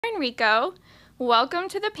Karen Rico. Welcome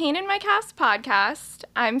to the Pain in My Cast podcast.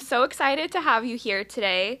 I'm so excited to have you here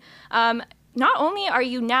today. Not only are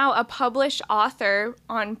you now a published author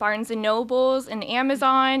on Barnes & Nobles and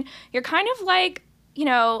Amazon, you're kind of like,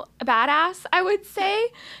 a badass, I would say.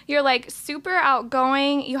 You're like super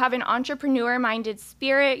outgoing. You have an entrepreneur-minded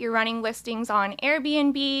spirit. You're running listings on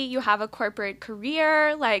Airbnb. You have a corporate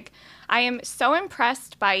career. Like, I am so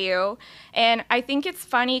impressed by you. And I think it's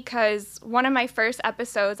funny because one of my first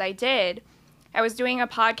episodes I was doing a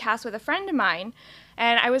podcast with a friend of mine.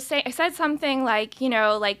 And I said something like,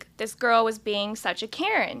 this girl was being such a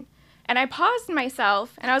Karen. And I paused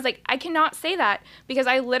myself and I was like, I cannot say that because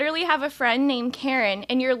I literally have a friend named Karen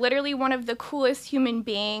and you're literally one of the coolest human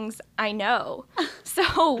beings I know.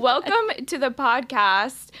 So welcome to the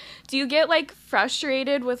podcast. Do you get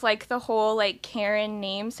frustrated with the whole Karen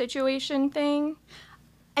name situation thing?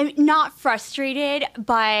 I'm not frustrated,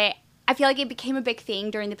 but I feel like it became a big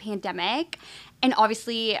thing during the pandemic. And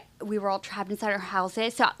obviously, we were all trapped inside our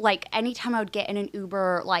houses. So, anytime I would get in an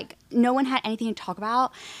Uber, no one had anything to talk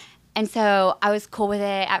about. And so I was cool with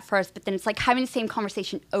it at first, but then it's having the same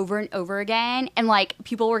conversation over and over again. And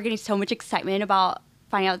people were getting so much excitement about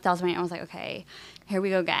finding out that was my name. I was like, okay, here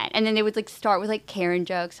we go again. And then they would start with Karen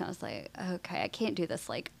jokes. And I was like, okay, I can't do this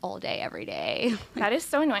all day, every day. That is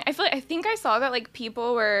so annoying. I think I saw that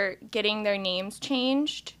people were getting their names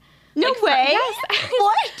changed. No way. Yes.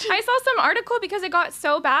 What? I saw some article because it got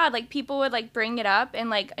so bad. People would bring it up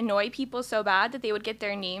and annoy people so bad that they would get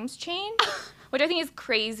their names changed, which I think is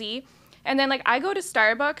crazy. And then I go to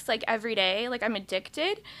Starbucks every day, I'm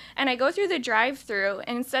addicted, and I go through the drive-through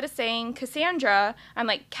and instead of saying Cassandra, I'm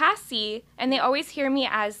like Cassie, and they always hear me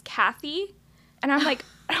as Kathy, and I'm like,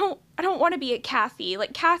 I don't want to be a Kathy.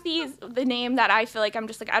 Kathy is the name that I feel I'm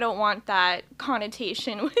just I don't want that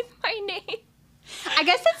connotation with my name. I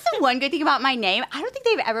guess that's the one good thing about my name. I don't think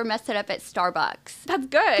they've ever messed it up at Starbucks. That's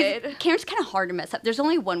good. Karen's kind of hard to mess up. There's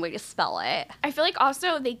only one way to spell it. I feel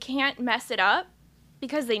also they can't mess it up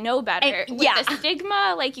because they know better. With the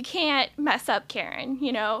stigma, you can't mess up Karen,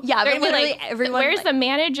 Yeah, but literally everyone... Where's the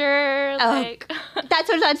manager? That's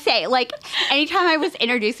what I was say. Anytime I was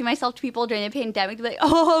introducing myself to people during the pandemic, they'd be like,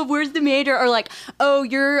 oh, where's the manager? Or oh,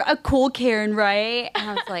 you're a cool Karen, right? And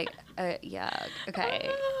I was like... yeah, okay.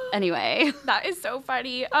 Anyway. That is so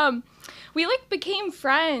funny. We, became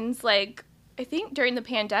friends, I think during the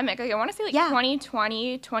pandemic. I want to say,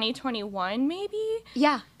 2020, 2021, maybe?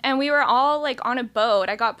 Yeah. And we were all, on a boat.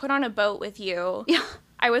 I got put on a boat with you. Yeah.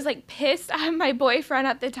 I was, pissed at my boyfriend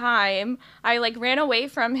at the time. I, ran away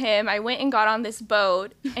from him. I went and got on this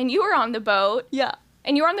boat. And you were on the boat. Yeah.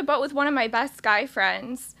 And you were on the boat with one of my best guy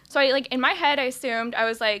friends. So I in my head I assumed I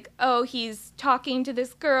was oh, he's talking to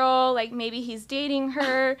this girl, maybe he's dating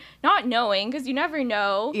her, not knowing because you never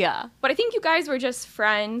know. Yeah. But I think you guys were just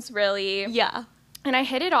friends, really. Yeah. And I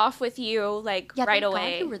hit it off with you right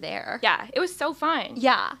away. God you were there. Yeah, it was so fun.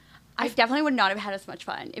 Yeah. I definitely would not have had as much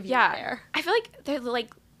fun if you were there. I feel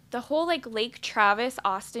the whole Lake Travis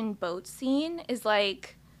Austin boat scene is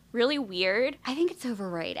really weird. I think it's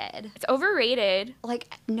overrated. It's overrated.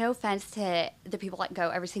 No offense to the people that go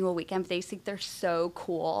every single weekend, but they think they're so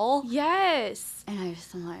cool. Yes. And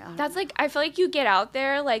I'm like, oh. That's I feel you get out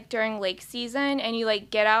there during lake season and you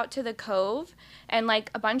get out to the cove and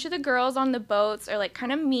a bunch of the girls on the boats are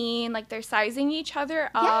kind of mean, they're sizing each other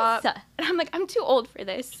up. Yes. And I'm I'm too old for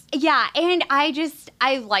this. Yeah, and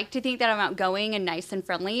I like to think that I'm outgoing and nice and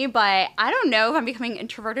friendly, but I don't know if I'm becoming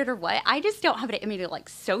introverted or what. I just don't have it in me to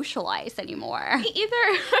socialize anymore. Me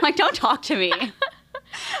either. Don't talk to me.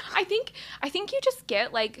 I think you just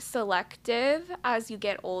get selective as you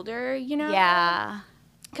get older, Yeah.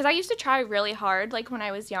 Because I used to try really hard when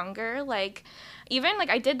I was younger, even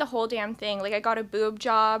I did the whole damn thing. I got a boob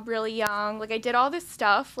job really young. I did all this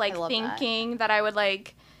stuff thinking that I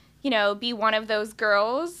would be one of those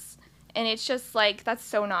girls, and it's just that's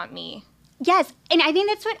so not me. Yes, and I think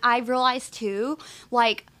that's what I've realized too.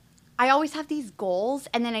 I always have these goals,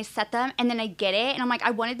 and then I set them, and then I get it, and I'm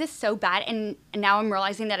I wanted this so bad, and now I'm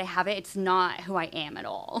realizing that I have it. It's not who I am at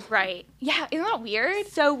all. Right. Yeah, isn't that weird?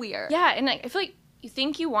 So weird. Yeah, and I feel you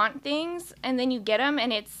think you want things, and then you get them,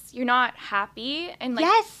 and you're not happy, and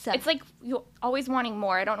yes. It's you always wanting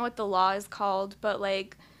more. I don't know what the law is called, but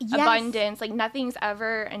yes. Abundance, nothing's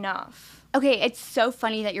ever enough. Okay, it's so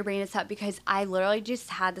funny that you're bringing this up because I literally just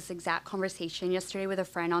had this exact conversation yesterday with a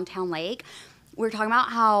friend on Town Lake. We were talking about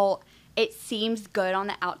how it seems good on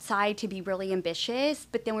the outside to be really ambitious,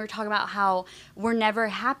 but then we were talking about how we're never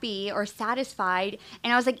happy or satisfied.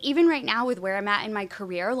 And I was even right now with where I'm at in my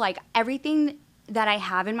career, everything that I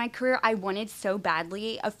have in my career, I wanted so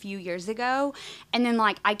badly a few years ago. And then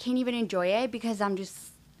I can't even enjoy it because I'm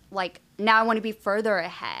just like, now I want to be further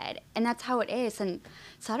ahead. And that's how it is. And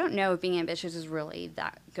so I don't know if being ambitious is really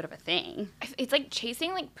that good of a thing. It's like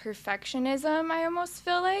chasing like perfectionism, I almost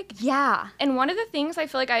feel like. Yeah. And one of the things I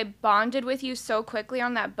feel like I bonded with you so quickly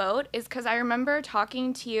on that boat is because I remember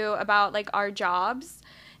talking to you about like our jobs.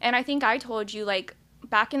 And I think I told you like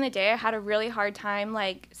back in the day I had a really hard time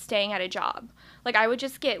like staying at a job. Like I would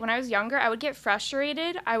just when I was younger, I would get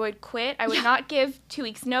frustrated. I would quit. I would not give 2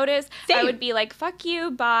 weeks notice. Same. I would be like, fuck you,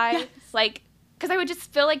 bye. Yes. Like, because I would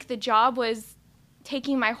just feel like the job was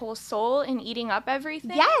taking my whole soul and eating up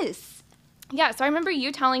everything. Yes. Yeah, so I remember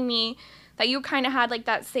you telling me that you kind of had like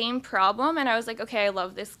that same problem, and I was like, okay, I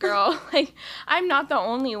love this girl. Like, I'm not the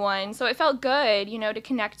only one. So it felt good, you know, to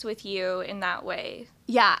connect with you in that way.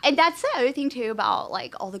 Yeah, and that's the other thing, too, about,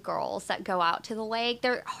 like, all the girls that go out to the lake.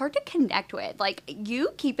 They're hard to connect with. Like, you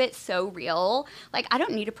keep it so real. Like, I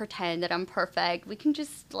don't need to pretend that I'm perfect. We can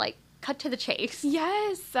just, like, cut to the chase.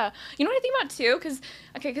 Yes. You know what I think about, too?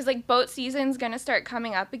 Because, like, boat season's going to start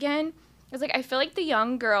coming up again. It's like, I feel like the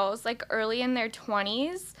young girls, like, early in their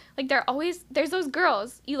 20s, like, there's those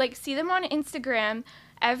girls. You, like, see them on Instagram.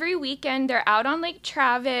 Every weekend, they're out on Lake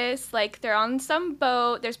Travis, like, they're on some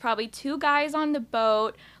boat. There's probably 2 guys on the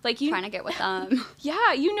boat. Like, Trying to get with them.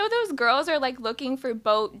 Yeah, you know those girls are, like, looking for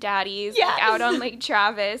boat daddies, Yes. like, out on Lake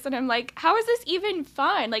Travis. And I'm like, how is this even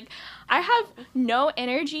fun? Like, I have no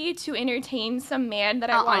energy to entertain some man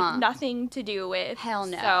that I want nothing to do with. Hell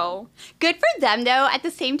no. So, Good for them, though. At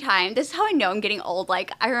the same time, this is how I know I'm getting old.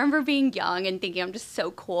 Like, I remember being young and thinking I'm just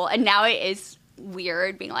so cool. And now it is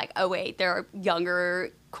weird being like, oh wait, there are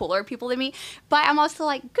younger, cooler people than me. But I'm also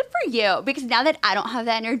like, good for you, because now that I don't have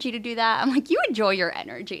the energy to do that, I'm like, you enjoy your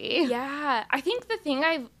energy. yeah, I think the thing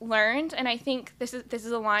I've learned, and I think this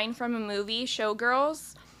is a line from a movie,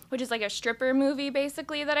 Showgirls, which is like a stripper movie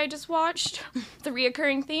basically that I just watched. It's a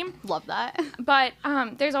reoccurring theme. Love that. But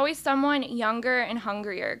there's always someone younger and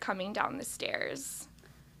hungrier coming down the stairs.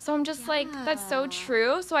 So I'm just like, that's so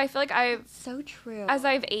true. So I feel like So true. as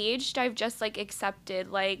I've aged, I've just like accepted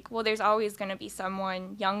like, well, there's always going to be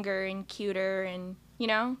someone younger and cuter and, you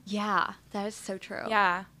know? Yeah, that is so true.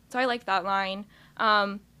 Yeah. So I like that line.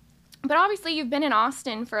 But obviously you've been in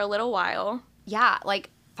Austin for a little while. Yeah, like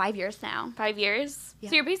 5 years now. 5 years? Yeah.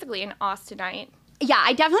 So you're basically an Austinite. Yeah,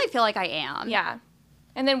 I definitely feel like I am. Yeah.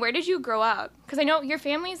 And then where did you grow up? Because I know your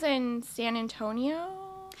family's in San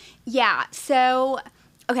Antonio. Yeah, so,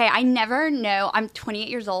 okay, I never know. I'm 28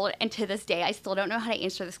 years old, and to this day, I still don't know how to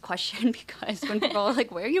answer this question because when people are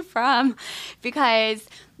like, where are you from? Because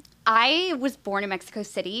I was born in Mexico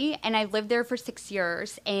City, and I lived there for 6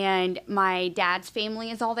 years, and my dad's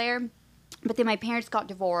family is all there. But then my parents got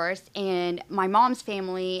divorced, and my mom's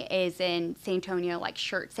family is in San Antonio, like,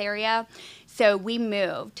 Schertz area. So we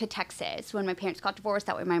moved to Texas when my parents got divorced.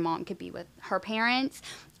 That way my mom could be with her parents.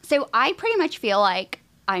 So I pretty much feel like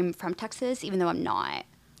I'm from Texas, even though I'm not.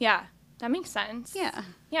 Yeah, that makes sense. Yeah.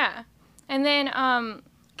 Yeah. And then, I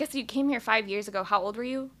guess you came here 5 years ago. How old were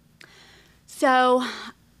you? So,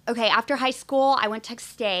 okay, after high school, I went to Texas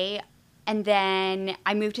State, and then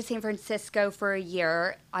I moved to San Francisco for a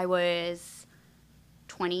year. I was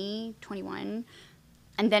 20, 21.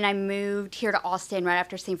 And then I moved here to Austin right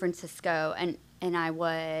after San Francisco, and I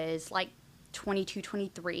was like 22,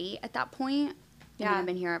 23 at that point. And then I've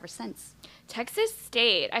been here ever since. Texas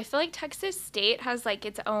State. I feel like Texas State has like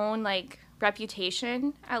its own like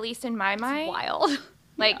reputation, at least in my mind. Wild.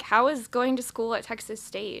 Like, how is going to school at Texas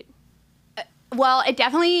State? Well, it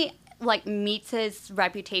definitely like meets its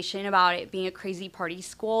reputation about it being a crazy party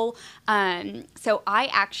school. So I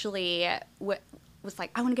actually was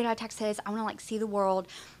like, I want to get out of Texas. I want to like see the world.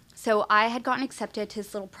 So I had gotten accepted to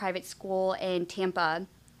this little private school in Tampa.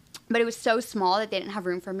 But it was so small that they didn't have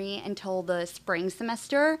room for me until the spring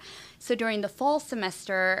semester. So during the fall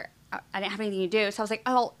semester, I didn't have anything to do. So I was like,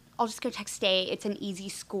 oh, I'll just go to Texas State. It's an easy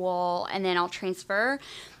school, and then I'll transfer.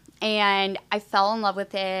 And I fell in love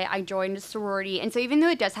with it. I joined a sorority. And so even though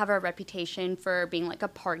it does have a reputation for being like a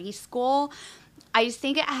party school, I just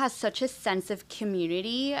think it has such a sense of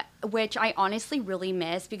community, which I honestly really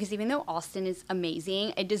miss, because even though Austin is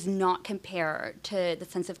amazing, it does not compare to the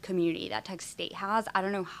sense of community that Texas State has. I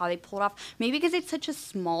don't know how they pull it off. Maybe because it's such a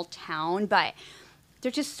small town, but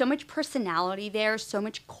there's just so much personality there, so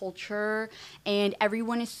much culture, and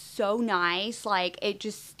everyone is so nice. Like, it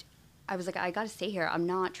just, I was like, I got to stay here. I'm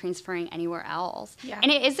not transferring anywhere else. Yeah.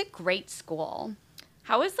 And it is a great school.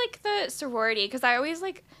 How is like the sorority? Because I always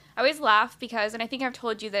laugh because, and I think I've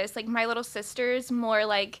told you this, like my little sister's more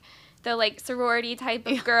like the like sorority type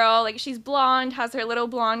of girl. Like she's blonde, has her little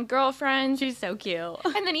blonde girlfriend. She's so cute.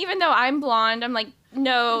 And then even though I'm blonde, I'm like,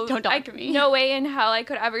 no, Don't talk to me. No way in hell I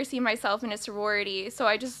could ever see myself in a sorority. So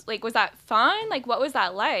I just like, was that fun? Like, what was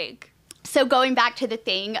that like? So going back to the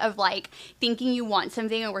thing of like thinking you want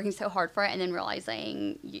something and working so hard for it and then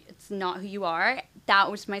realizing it's not who you are, that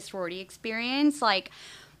was my sorority experience. Like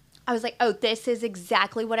I was like, oh, this is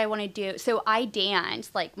exactly what I want to do. So I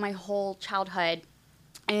danced like my whole childhood,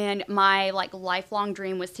 and my like lifelong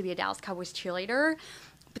dream was to be a Dallas Cowboys cheerleader.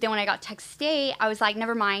 But then when I got to Texas State, I was like,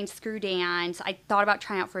 never mind, screw dance. I thought about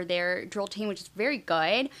trying out for their drill team, which is very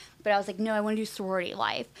good. But I was like, no, I want to do sorority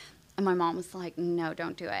life. And my mom was like, no,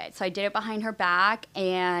 don't do it. So I did it behind her back,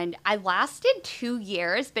 and I lasted 2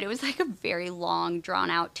 years, but it was like a very long,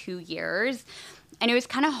 drawn-out 2 years. And it was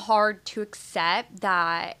kind of hard to accept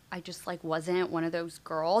that I just like wasn't one of those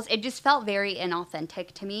girls. It just felt very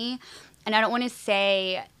inauthentic to me. And I don't want to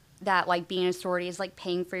say that like being a sorority is like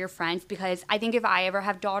paying for your friends, because I think if I ever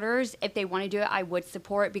have daughters, if they want to do it, I would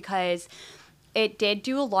support, because it did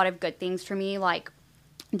do a lot of good things for me. Like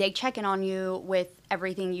they check in on you with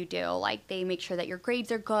everything you do. Like they make sure that your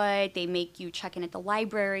grades are good. They make you check in at the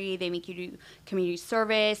library. They make you do community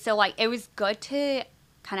service. So like it was good to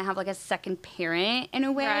kind of have like a second parent in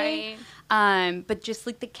a way. Right. But just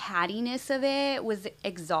like the cattiness of it was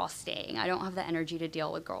exhausting. I don't have the energy to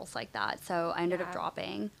deal with girls like that. So I ended up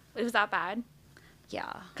dropping. It was that bad?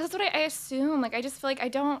 Yeah. Because that's what I assume. Like, I just feel like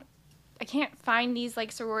I can't find these,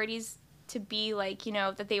 like, sororities to be, like, you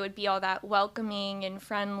know, that they would be all that welcoming and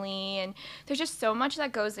friendly. And there's just so much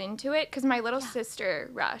that goes into it. Because my little sister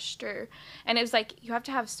rushed her. And it was like, you have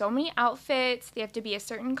to have so many outfits. They have to be a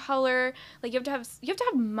certain color. Like, you have to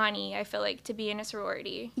have money, I feel like, to be in a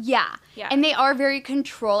sorority. Yeah. And they are very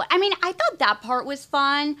controlling. I mean, I thought that part was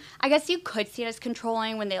fun. I guess you could see it as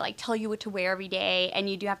controlling when they, like, tell you what to wear every day. And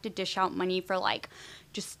you do have to dish out money for, like,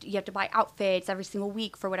 you have to buy outfits every single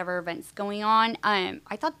week for whatever event's going on.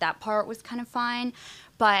 I thought that part was kind of fun,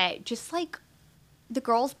 but just like the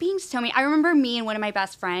girls being so mean. I remember me and one of my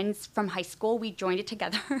best friends from high school, we joined it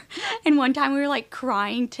together. And one time we were like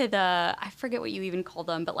crying to I forget what you even call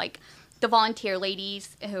them, but like the volunteer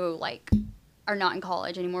ladies who like are not in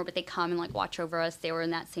college anymore, but they come and like watch over us. They were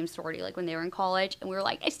in that same sorority like when they were in college, and we were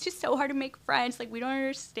like, it's just so hard to make friends. Like we don't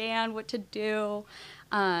understand what to do.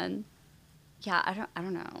 Yeah, I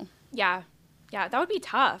don't know. Yeah, that would be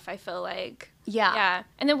tough, I feel like. Yeah.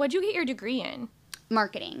 And then what'd you get your degree in?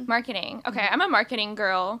 Marketing. Okay, I'm a marketing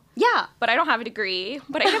girl. Yeah. But I don't have a degree.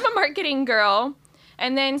 But I am a marketing girl.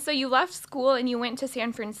 And then, so you left school and you went to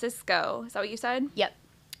San Francisco. Is that what you said? Yep.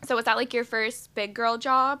 So was that like your first big girl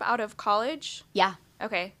job out of college? Yeah.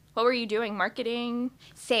 Okay. What were you doing? Marketing?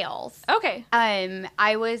 Sales. Okay.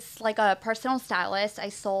 I was like a personal stylist. I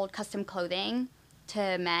sold custom clothing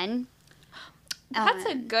to men. That's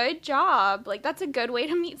a good job. Like, that's a good way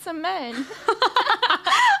to meet some men.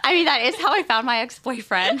 I mean, that is how I found my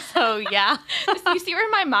ex-boyfriend, so yeah. You see where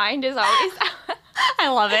my mind is always at? I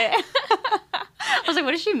love it. I was like,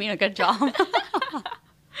 what does she mean, a good job?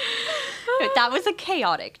 That was a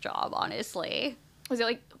chaotic job, honestly. Was it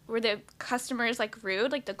like, were the customers like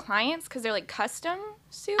rude, like the clients, because they're like custom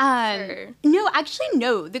suits? No, actually,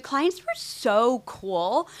 no. The clients were so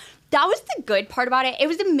cool. That was the good part about it. It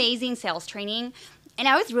was amazing sales training. And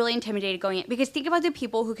I was really intimidated going in, because think about the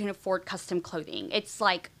people who can afford custom clothing. It's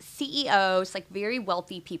like CEOs, like very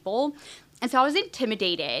wealthy people. And so I was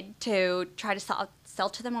intimidated to try to sell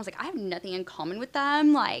to them. I was like, I have nothing in common with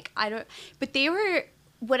them. Like, but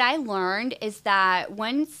what I learned is that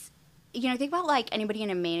once, you know, think about like anybody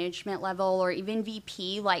in a management level or even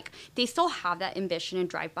VP, like they still have that ambition and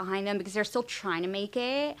drive behind them because they're still trying to make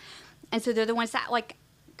it. And so they're the ones that like,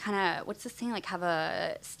 kind of, what's the saying, like have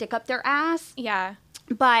a stick up their ass. Yeah.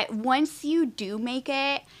 But once you do make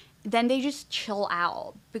it, then they just chill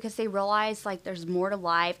out because they realize like there's more to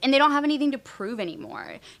life and they don't have anything to prove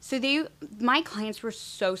anymore. So my clients were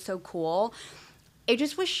so cool. It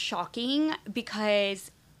just was shocking because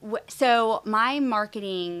so my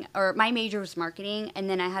major was marketing, and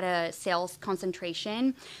then I had a sales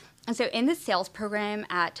concentration. And so in the sales program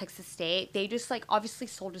at Texas State, they just like obviously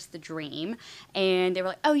sold us the dream, and they were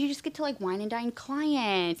like, oh, you just get to like wine and dine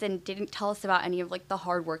clients, and didn't tell us about any of like the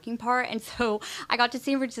hard working part. And so I got to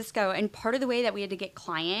San Francisco, and part of the way that we had to get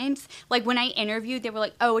clients, like when I interviewed, they were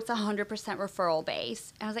like, oh, it's 100% referral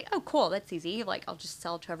base. And I was like, oh, cool, that's easy. Like I'll just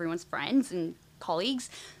sell to everyone's friends and colleagues.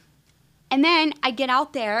 And then I get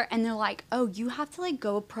out there and they're like, oh, you have to like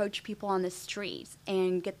go approach people on the streets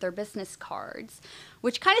and get their business cards,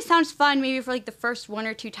 which kind of sounds fun maybe for like the first 1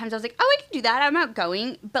 or 2 times. I was like, oh, I can do that. I'm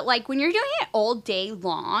outgoing. But like when you're doing it all day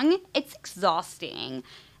long, it's exhausting.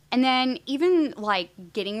 And then even, like,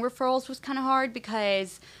 getting referrals was kind of hard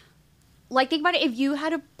because, like, think about it. If you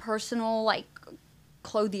had a personal, like,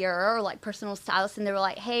 clothier or, like, personal stylist and they were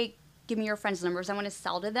like, hey, give me your friends' numbers. I want to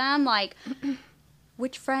sell to them. Like,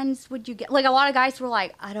 which friends would you get? Like, a lot of guys were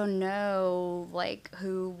like, I don't know, like,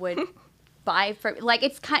 who would buy for, like,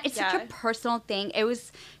 it's such a personal thing. It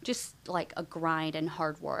was just, like, a grind and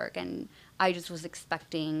hard work. And I just was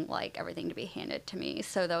expecting, like, everything to be handed to me.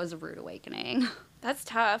 So that was a rude awakening. That's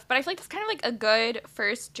tough. But I feel like that's kind of like a good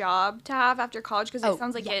first job to have after college because it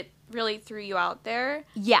sounds like it really threw you out there.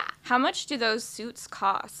 Yeah. How much do those suits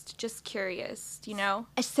cost? Just curious, do you know?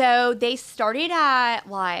 So they started at,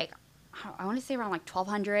 like, I want to say around, like,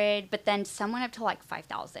 $1,200, but then some went up to, like,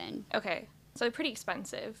 $5,000. Okay. So pretty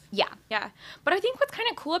expensive. Yeah. Yeah. But I think what's kind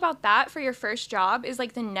of cool about that for your first job is,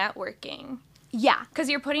 like, the networking. Yeah. Because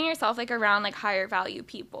you're putting yourself, like, around, like, higher value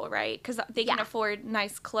people, right? Because they can afford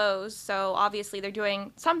nice clothes, so obviously they're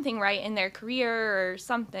doing something right in their career or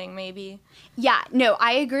something, maybe. Yeah, no,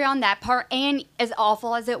 I agree on that part. And as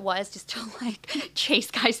awful as it was just to, like, chase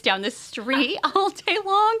guys down the street all day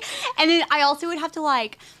long. And then I also would have to,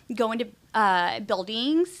 like, go into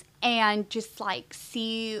buildings and just, like,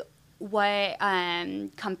 see what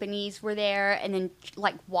companies were there and then,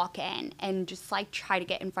 like, walk in and just, like, try to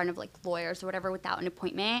get in front of, like, lawyers or whatever without an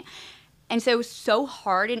appointment. And so it was so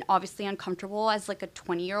hard and obviously uncomfortable as, like, a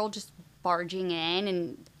 20-year-old just barging in,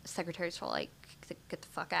 and secretaries were like, get the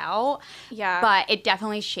fuck out. Yeah. But it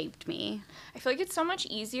definitely shaped me. I feel like it's so much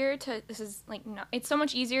easier it's so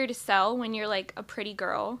much easier to sell when you're, like, a pretty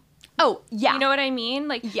girl. Oh, yeah. You know what I mean?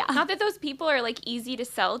 Like, yeah. Not that those people are, like, easy to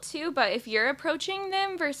sell to, but if you're approaching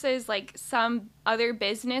them versus, like, some other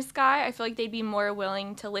business guy, I feel like they'd be more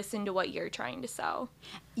willing to listen to what you're trying to sell.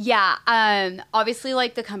 Yeah. Obviously,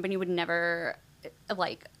 like, the company would never,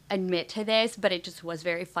 like, admit to this, but it just was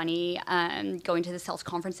very funny going to the sales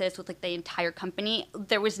conferences with, like, the entire company.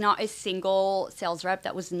 There was not a single sales rep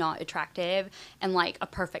that was not attractive and, like, a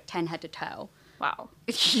perfect 10 head to toe. Wow.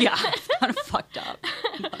 Yeah, it's kind of fucked up.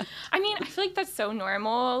 I mean, I feel like that's so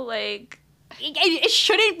normal. Like, it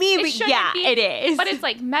shouldn't be, but yeah, it is. But it's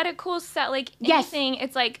like medical set, like anything.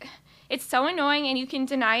 It's like, it's so annoying and you can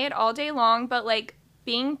deny it all day long, but like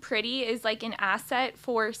being pretty is like an asset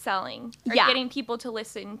for selling or getting people to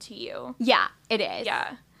listen to you. Yeah, it is.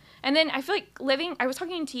 Yeah. And then I feel like I was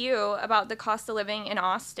talking to you about the cost of living in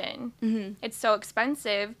Austin. Mm-hmm. It's so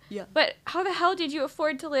expensive. Yeah. But how the hell did you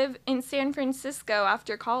afford to live in San Francisco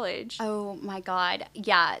after college? Oh, my God.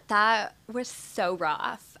 Yeah, that was so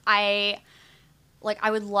rough. I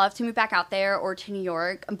would love to move back out there or to New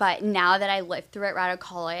York, but now that I lived through it right out of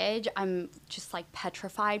college, I'm just, like,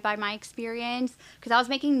 petrified by my experience because I was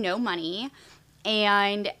making no money.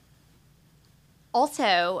 And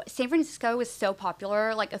also, San Francisco was so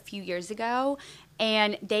popular, like, a few years ago,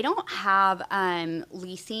 and they don't have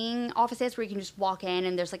leasing offices where you can just walk in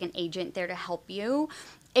and there's, like, an agent there to help you.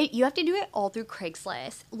 You have to do it all through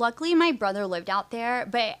Craigslist. Luckily, my brother lived out there,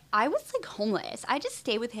 but I was, like, homeless. I just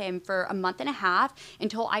stayed with him for a month and a half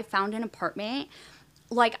until I found an apartment.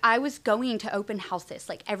 Like, I was going to open houses,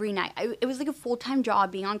 like, every night. It was, like, a full-time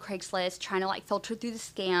job being on Craigslist, trying to, like, filter through the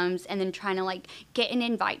scams and then trying to, like, get an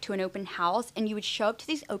invite to an open house. And you would show up to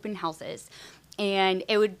these open houses, and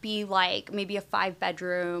it would be, like, maybe a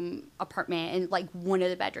 5-bedroom apartment, and, like, one of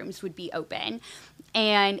the bedrooms would be open.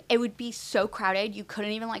 And it would be so crowded, you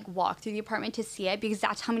couldn't even, like, walk through the apartment to see it because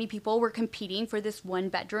that's how many people were competing for this one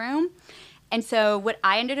bedroom. And so what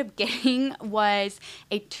I ended up getting was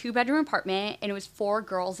a 2-bedroom apartment, and it was 4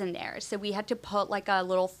 girls in there. So we had to put, like, a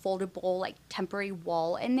little foldable, like, temporary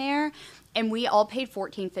wall in there, and we all paid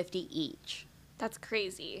 $14.50 each. That's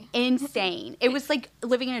crazy. Insane. It was like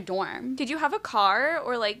living in a dorm. Did you have a car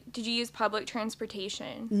or like did you use public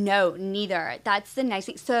transportation? No, neither. That's the nice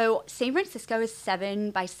thing. So San Francisco is 7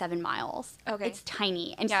 by 7 miles. Okay. It's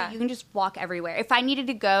tiny. And so you can just walk everywhere. If I needed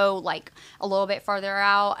to go like a little bit farther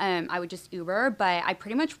out, I would just Uber, but I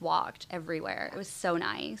pretty much walked everywhere. It was so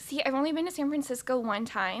nice. See, I've only been to San Francisco one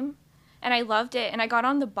time and I loved it. And I got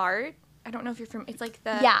on the BART. I don't know if you're from, it's like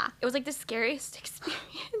the, it was like the scariest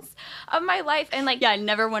experience of my life. And like, I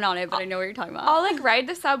never went on it, but I know what you're talking about. I'll like ride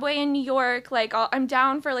the subway in New York. Like I'm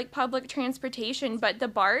down for like public transportation, but the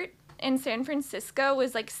BART in San Francisco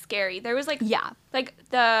was like scary. There was like,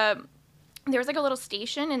 there was like a little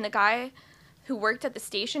station and the guy who worked at the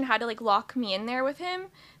station had to like lock me in there with him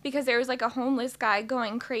because there was like a homeless guy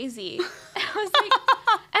going crazy. And I was like,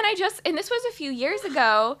 and this was a few years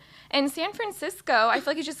ago. And San Francisco, I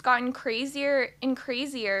feel like it's just gotten crazier and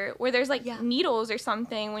crazier where there's like needles or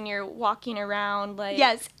something when you're walking around. Like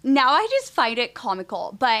yes. Now I just find it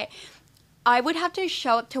comical. But I would have to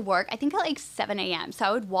show up to work, I think at like 7 a.m. So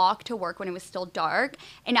I would walk to work when it was still dark.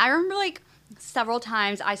 And I remember like several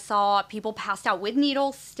times I saw people passed out with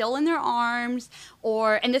needles still in their arms,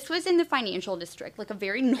 and this was in the financial district, like a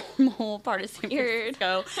very normal part of San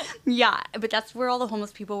Francisco. Yeah, but that's where all the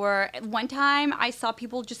homeless people were. One time I saw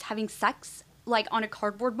people just having sex like on a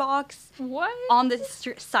cardboard box. What? On the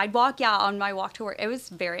sidewalk, yeah, on my walk to work. It was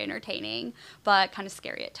very entertaining, but kind of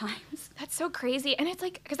scary at times. That's so crazy. And it's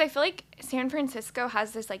like, because I feel like San Francisco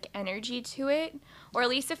has this like energy to it, or at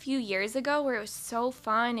least a few years ago where it was so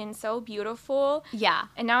fun and so beautiful. Yeah.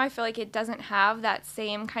 And now I feel like it doesn't have that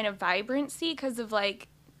same kind of vibrancy because of like,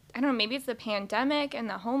 I don't know, maybe it's the pandemic and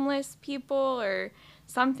the homeless people or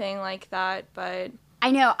something like that, but... I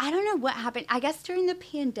know. I don't know what happened. I guess during the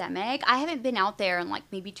pandemic, I haven't been out there in like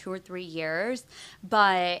maybe 2 or 3 years.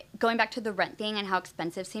 But going back to the rent thing and how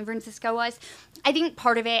expensive San Francisco was, I think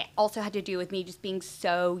part of it also had to do with me just being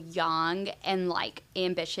so young and like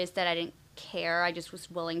ambitious that I didn't care. I just was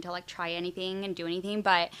willing to like try anything and do anything.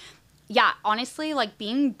 But yeah, honestly, like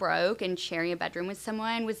being broke and sharing a bedroom with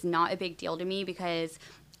someone was not a big deal to me because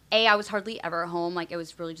A, I was hardly ever home. Like, it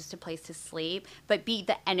was really just a place to sleep. But B,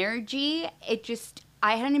 the energy,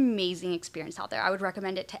 I had an amazing experience out there. I would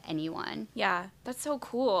recommend it to anyone. Yeah, that's so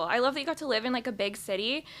cool. I love that you got to live in, like, a big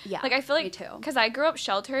city. Yeah, like, I feel like, me too. Because I grew up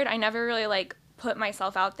sheltered, I never really, like, put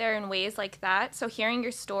myself out there in ways like that. So hearing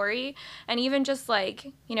your story and even just,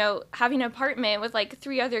 like, you know, having an apartment with, like,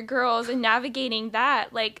 3 other girls and navigating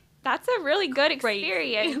that, like, that's a really good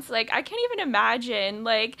experience. Like, I can't even imagine.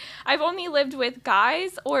 Like, I've only lived with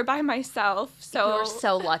guys or by myself. So You're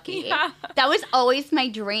so lucky. Yeah. That was always my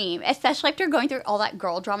dream, especially after going through all that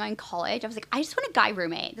girl drama in college. I was like, I just want a guy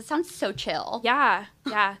roommate. That sounds so chill. Yeah,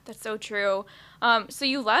 that's so true. So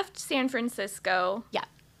you left San Francisco. Yeah.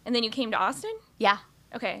 And then you came to Austin? Yeah.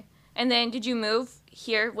 Okay. And then did you move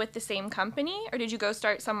here with the same company or did you go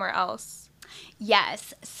start somewhere else?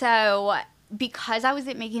 Yes. So because I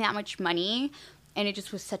wasn't making that much money and it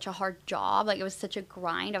just was such a hard job, like it was such a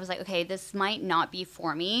grind, I was like, okay, this might not be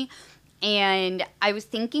for me. And I was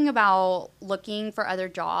thinking about looking for other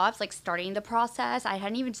jobs, like starting the process. I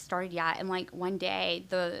hadn't even started yet. And like one day,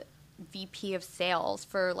 the VP of sales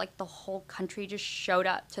for like the whole country just showed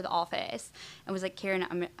up to the office and was like,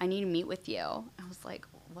 Karen, I need to meet with you. I was like,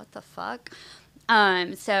 what the fuck?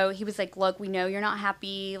 So he was like, look, we know you're not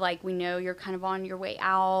happy. Like, we know you're kind of on your way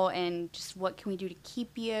out and just what can we do to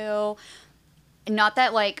keep you? Not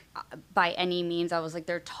that, like, by any means I was, like,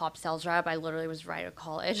 their top sales rep. I literally was right out of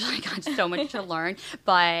college. Like, I had so much to learn.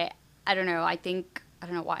 But I don't know. I don't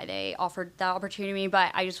know why they offered that opportunity to me.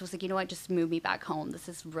 But I just was like, you know what? Just move me back home. This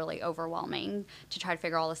is really overwhelming to try to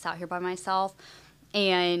figure all this out here by myself.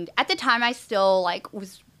 And at the time, I still, like,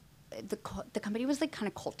 was... The company was, like, kind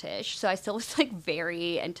of cultish. So I still was, like,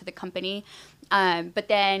 very into the company. But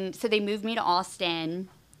then... So they moved me to Austin...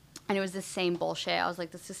 And it was the same bullshit. I was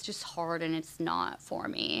like, this is just hard and it's not for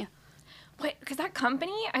me. Wait, because that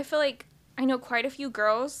company, I feel like I know quite a few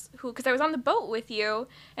girls who, because I was on the boat with you,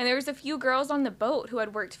 and there was a few girls on the boat who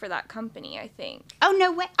had worked for that company, I think. Oh,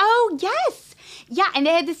 no way. Oh, yes. Yeah, and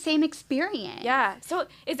they had the same experience. Yeah. So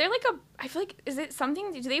is there like I feel like, is it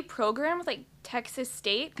something, do they program with like Texas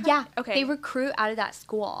State? Yeah. Okay. They recruit out of that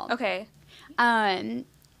school. Okay. And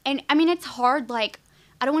I mean, it's hard, like,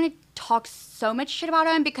 I don't want to talk so much shit about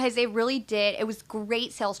them because it really did. It was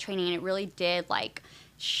great sales training and it really did like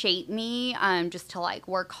shape me just to like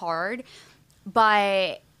work hard.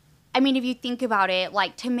 But I mean, if you think about it,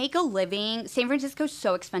 like to make a living, San Francisco's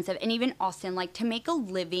so expensive, and even Austin, like to make a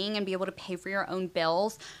living and be able to pay for your own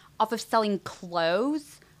bills off of selling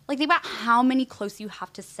clothes. Like, think about how many clothes you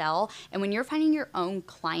have to sell. And when you're finding your own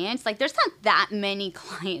clients, like there's not that many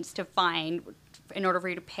clients to find in order for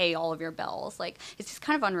you to pay all of your bills. Like, it's just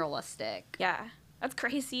kind of unrealistic. Yeah, that's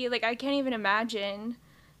crazy. Like, I can't even imagine,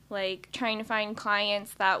 like, trying to find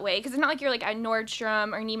clients that way. Because it's not like you're, like, at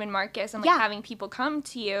Nordstrom or Neiman Marcus and, like, having people come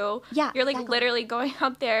to you. Yeah, you're, like, literally going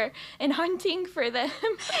out there and hunting for them.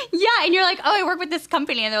 Yeah, and you're like, oh, I work with this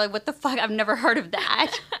company. And they're like, what the fuck? I've never heard of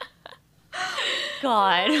that.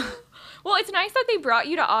 God. Well, it's nice that they brought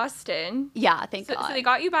you to Austin. Yeah, thank God. So they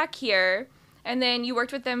got you back here. And then you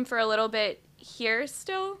worked with them for a little bit here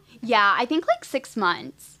still? Yeah, I think like 6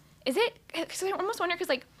 months. Is it? Because I almost wonder, because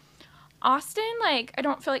like Austin, like I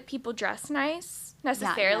don't feel like people dress nice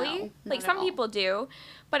necessarily. Yeah, no, like some people do,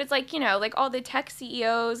 but it's like, you know, like all the tech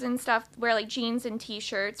CEOs and stuff wear like jeans and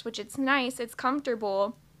t-shirts, which it's nice, it's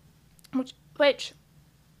comfortable, which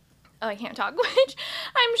oh, I can't talk. Which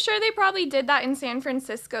I'm sure they probably did that in San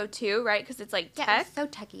Francisco too, right? Because it's like tech. Yeah, it's so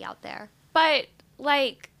techy out there. But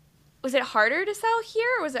like, was it harder to sell here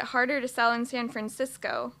or was it harder to sell in San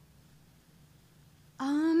Francisco?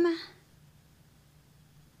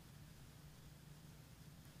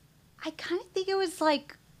 I kind of think it was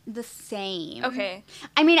like the same. Okay.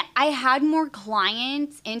 I mean, I had more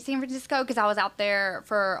clients in San Francisco because I was out there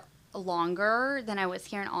for longer than I was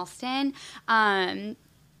here in Austin. But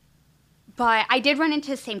I did run into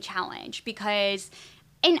the same challenge because,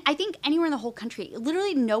 and I think anywhere in the whole country,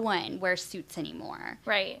 literally no one wears suits anymore.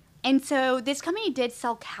 Right. And so this company did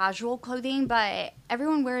sell casual clothing, but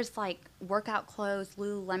everyone wears like workout clothes,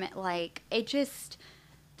 Lululemon, like it just,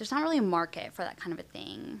 there's not really a market for that kind of a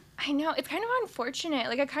thing. I know. It's kind of unfortunate.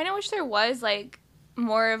 Like, I kind of wish there was, like,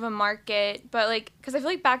 more of a market. But, like, because I feel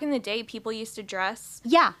like back in the day, people used to dress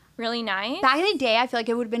Yeah. really nice. Back in the day, I feel like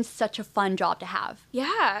it would have been such a fun job to have.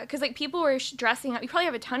 Yeah. Because, like, people were dressing up. You probably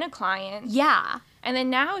have a ton of clients. Yeah. And then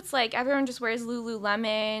now it's, like, everyone just wears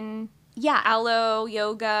Lululemon, Yeah. Aloe,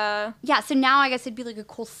 yoga. Yeah, so now I guess it'd be like a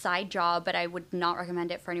cool side job, but I would not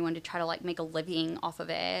recommend it for anyone to try to like make a living off of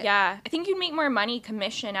it. Yeah. I think you'd make more money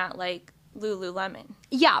commission at, like, Lululemon.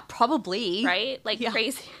 Yeah, probably. Right? Like, Yeah.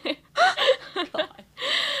 crazy. God.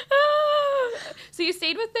 So you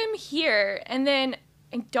stayed with them here, and then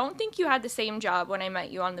I don't think you had the same job when I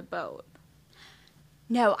met you on the boat.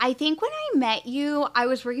 No, I think when I met you, I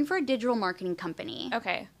was working for a digital marketing company.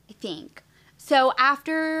 Okay. I think. So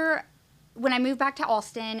when I moved back to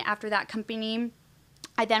Austin after that company,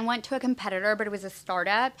 I then went to a competitor, but it was a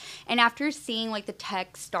startup. And after seeing like the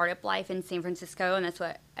tech startup life in San Francisco, and that's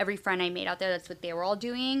what every friend I made out there, that's what they were all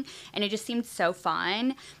doing. And it just seemed so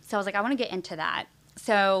fun. So I was like, I want to get into that.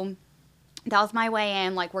 So that was my way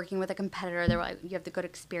in, like working with a competitor. They were like, you have the good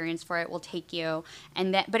experience for it, we'll take you.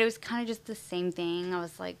 And then, but it was kind of just the same thing. I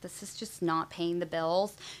was like, this is just not paying the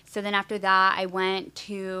bills. So then after that, I went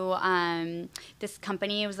to this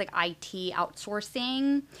company. It was like IT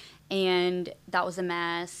outsourcing, and that was a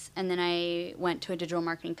mess. And then I went to a digital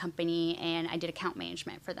marketing company, and I did account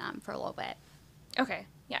management for them for a little bit. Okay.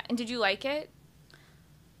 Yeah. And did you like it?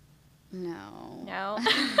 No. No.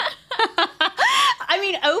 I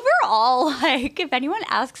mean, overall, like, if anyone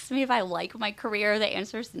asks me if I like my career, the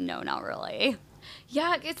answer is no, not really.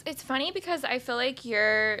 Yeah, it's funny because I feel like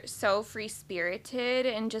you're so free-spirited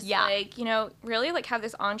and just, Yeah. like, you know, really, like, have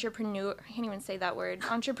this entrepreneur... I can't even say that word.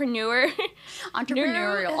 Entrepreneur.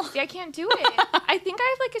 Entrepreneurial. See, I can't do it. I think I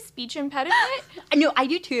have, like, a speech impediment. No, I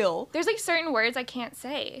do too. There's, like, certain words I can't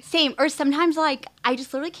say. Same. Or sometimes, like, I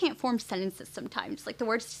just literally can't form sentences sometimes. Like, the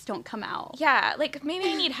words just don't come out. Yeah, like, maybe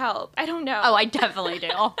I need help. I don't know. Oh, I definitely do.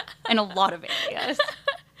 In a lot of areas.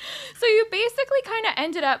 So you basically kind of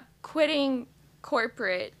ended up quitting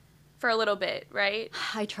corporate for a little bit, right?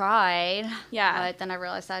 I tried. Yeah. But then I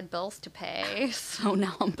realized I had bills to pay, so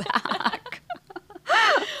now I'm back. But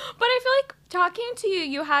I feel like talking to you,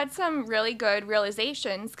 you had some really good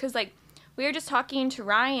realizations because, like, we were just talking to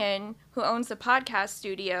Ryan, who owns the podcast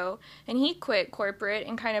studio, and he quit corporate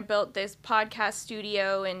and kind of built this podcast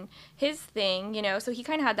studio and his thing, you know, so he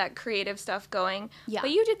kind of had that creative stuff going. Yeah. But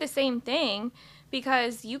you did the same thing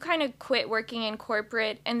because you kind of quit working in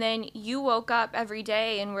corporate and then you woke up every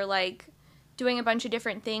day and were, like, doing a bunch of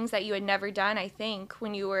different things that you had never done, I think,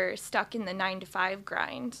 when you were stuck in the 9-to-5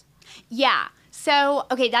 grind. Yeah. So,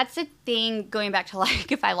 okay, that's the thing, going back to,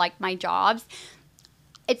 like, if I like my jobs.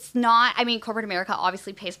 It's not, I mean, corporate America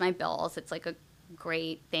obviously pays my bills. It's like a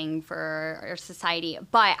great thing for our society.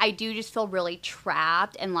 But I do just feel really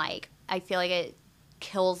trapped, and like, I feel like it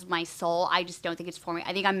kills my soul. I just don't think it's for me.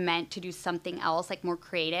 I think I'm meant to do something else, like more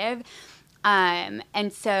creative. And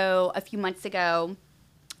so a few months ago,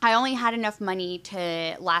 I only had enough money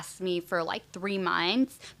to last me for like 3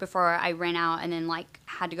 months before I ran out and then like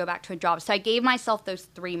had to go back to a job. So I gave myself those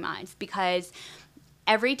 3 months because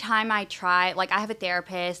every time I try, like I have a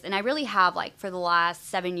therapist, and I really have, like, for the last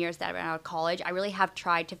 7 years that I've been out of college, I really have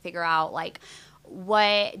tried to figure out, like,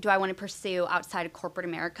 what do I want to pursue outside of corporate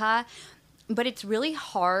America. But it's really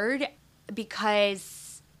hard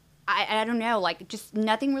because I don't know, like, just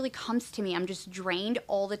nothing really comes to me. I'm just drained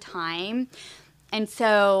all the time. And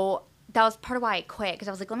so that was part of why I quit, because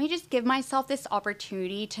I was like, let me just give myself this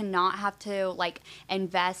opportunity to not have to, like,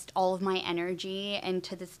 invest all of my energy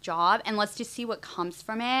into this job, and let's just see what comes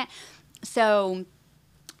from it. So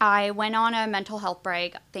I went on a mental health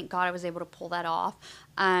break. Thank God I was able to pull that off.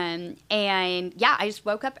 And yeah, I just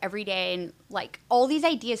woke up every day and like all these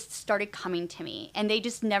ideas started coming to me, and they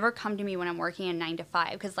just never come to me when I'm working a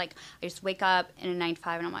 9-to-5, because like I just wake up in a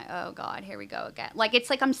 9-to-5 and I'm like, oh God, here we go again. Like, it's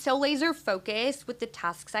like I'm so laser focused with the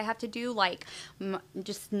tasks I have to do, like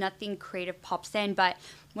just nothing creative pops in. But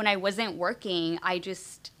when I wasn't working, I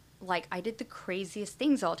just, like, I did the craziest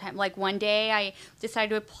things all the time. Like, one day I decided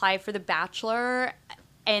to apply for The Bachelor,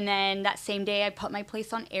 and then that same day I put my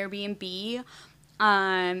place on Airbnb.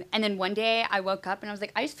 And then one day I woke up and I was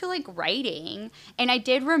like, I just feel like writing. And I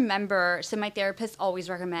did remember, so my therapist always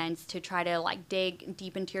recommends to try to like dig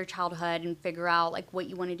deep into your childhood and figure out like what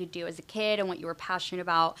you wanted to do as a kid and what you were passionate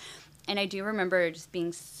about. And I do remember just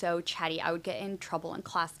being so chatty. I would get in trouble in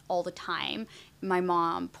class all the time. My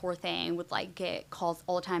mom, poor thing, would like get calls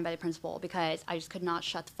all the time by the principal because I just could not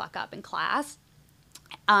shut the fuck up in class.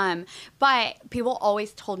 But people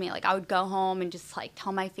always told me, like, I would go home and just, like,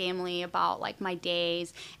 tell my family about, like, my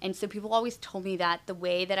days. And so people always told me that the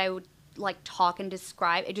way that I would, like, talk and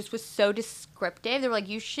describe, it just was so descriptive. They were like,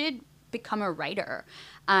 you should become a writer.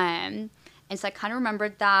 And so I kind of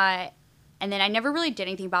remembered that. And then I never really did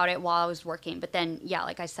anything about it while I was working. But then, yeah,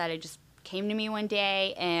 like I said, it just came to me one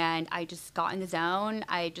day and I just got in the zone.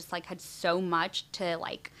 I just, like, had so much to,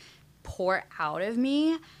 like, pour out of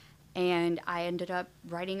me. And I ended up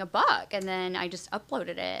writing a book, and then I just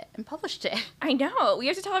uploaded it and published it. I know. We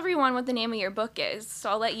have to tell everyone what the name of your book is, so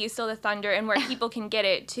I'll let you steal the thunder and where people can get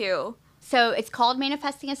it, too. So it's called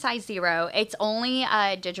Manifesting a Size Zero. It's only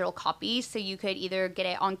a digital copy, so you could either get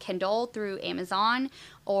it on Kindle through Amazon,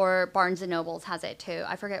 or Barnes & Nobles has it, too.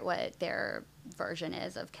 I forget what their version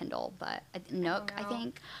is of Kindle, but Nook, I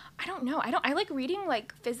think. I don't know. I like reading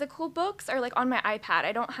like physical books or like on my iPad.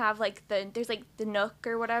 I don't have like there's like the Nook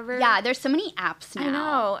or whatever. Yeah, there's so many apps now. I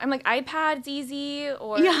know. I'm like, iPad's easy,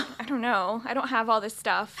 or yeah. I don't know. I don't have all this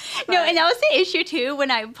stuff. But. No, and that was the issue too.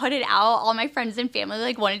 When I put it out, all my friends and family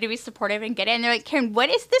like wanted to be supportive and get it, and they're like, Karen,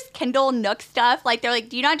 what is this Kindle Nook stuff? Like, they're like,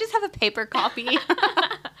 do you not just have a paper copy?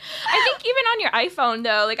 I think even on your iPhone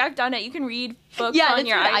though, like I've done it. You can read books on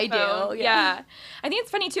your iPhone. I do. Yeah. I think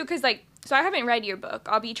it's funny too because like. So I haven't read your book.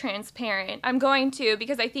 I'll be transparent. I'm going to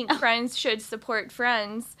because I think friends should support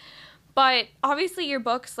friends. But obviously your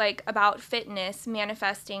book's like about fitness,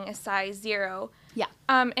 manifesting a size zero. Yeah.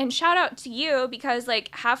 And shout out to you because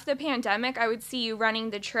like half the pandemic I would see you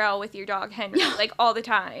running the trail with your dog Henry like all the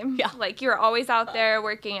time. Yeah. Like you're always out there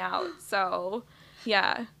working out. So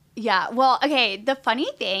yeah. Yeah, well, okay, the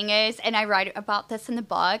funny thing is, and I write about this in the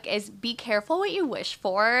book, is be careful what you wish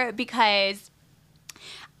for because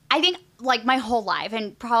I think, like, my whole life,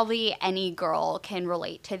 and probably any girl can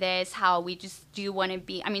relate to this, how we just do want to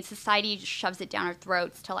be, I mean, society just shoves it down our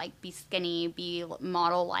throats to, like, be skinny, be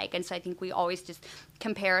model-like, and so I think we always just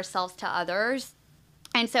compare ourselves to others.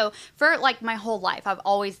 And so for, like, my whole life, I've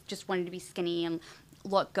always just wanted to be skinny and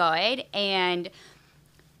look good, and,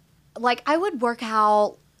 like, I would work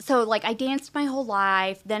out. So, like, I danced my whole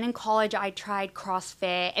life. Then in college, I tried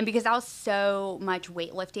CrossFit. And because I was so much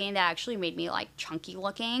weightlifting, that actually made me, like, chunky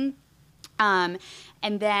looking. And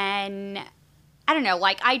then, I don't know,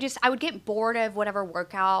 like, I would get bored of whatever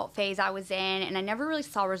workout phase I was in. And I never really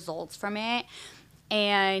saw results from it.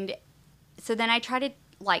 And so then I tried to,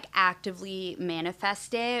 like, actively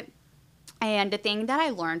manifest it. And the thing that I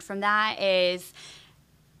learned from that is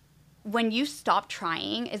when you stop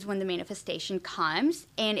trying is when the manifestation comes,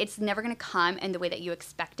 and it's never going to come in the way that you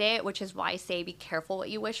expect it, which is why I say be careful what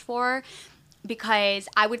you wish for, because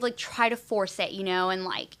I would like try to force it, you know, and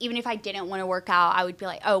like even if I didn't want to work out, I would be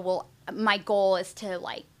like, oh, well, my goal is to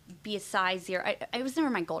like be a size zero. It was never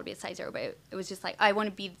my goal to be a size zero, but it was just like I want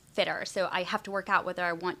to be fitter, so I have to work out whether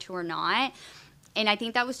I want to or not. And I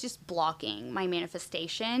think that was just blocking my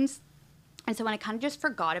manifestations. And so when I kind of just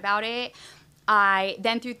forgot about it, I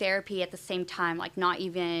then through therapy at the same time, like not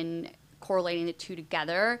even correlating the two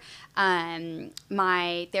together,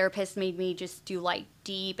 my therapist made me just do like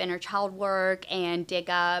deep inner child work and dig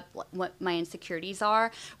up what my insecurities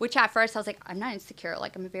are, which at first I was like, I'm not insecure.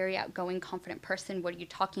 Like, I'm a very outgoing, confident person. What are you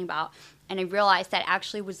talking about? And I realized that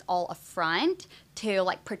actually was all a front to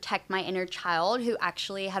like protect my inner child who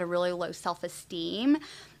actually had a really low self-esteem.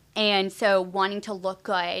 And so wanting to look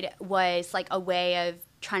good was like a way of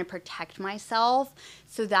trying to protect myself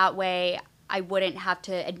so that way I wouldn't have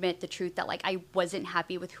to admit the truth that like I wasn't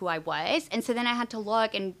happy with who I was. And so then I had to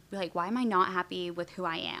look and be like, why am I not happy with who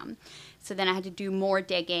I am? So then I had to do more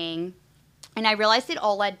digging. And I realized it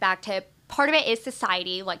all led back to part of it is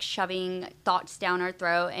society, like shoving thoughts down our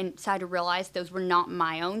throat. And so I had to realize those were not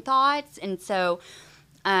my own thoughts. And so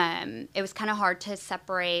it was kind of hard to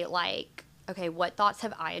separate like, okay, what thoughts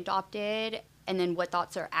have I adopted? And then what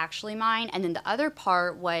thoughts are actually mine? And then the other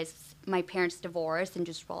part was my parents' divorce and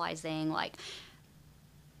just realizing, like,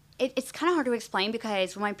 it's kind of hard to explain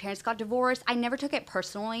because when my parents got divorced, I never took it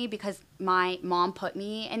personally because my mom put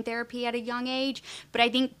me in therapy at a young age. But I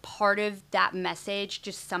think part of that message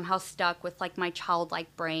just somehow stuck with, like, my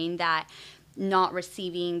childlike brain that not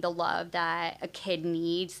receiving the love that a kid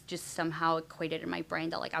needs just somehow equated in my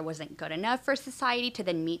brain that, like, I wasn't good enough for society to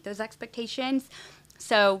then meet those expectations.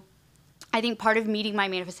 So I think part of meeting my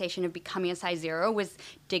manifestation of becoming a size 0 was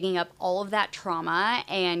digging up all of that trauma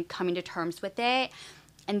and coming to terms with it.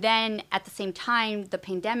 And then at the same time, the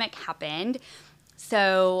pandemic happened.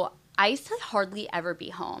 So I used to hardly ever be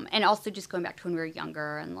home. And also just going back to when we were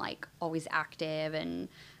younger and like always active and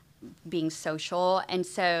being social. And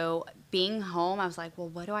so being home, I was like, well,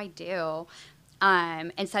 what do I do?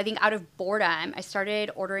 And so I think out of boredom, I started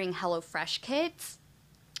ordering HelloFresh kits.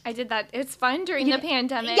 I did that. It's fun during the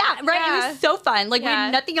pandemic. Yeah, right. Yeah. It was so fun. Like, we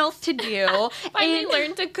had nothing else to do. Finally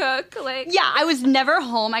learned to cook. Like, yeah, I was never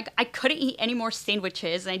home. I couldn't eat any more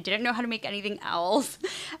sandwiches, and I didn't know how to make anything else.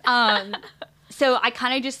 So I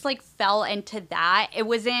kind of just, like, fell into that. It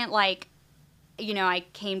wasn't, like, you know, I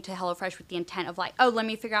came to HelloFresh with the intent of, like, oh, let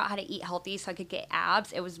me figure out how to eat healthy so I could get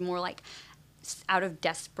abs. It was more, like, out of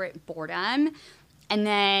desperate boredom. And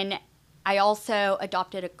then I also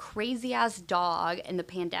adopted a crazy-ass dog in the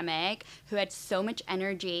pandemic who had so much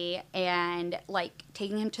energy, and, like,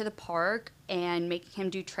 taking him to the park and making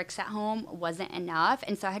him do tricks at home wasn't enough.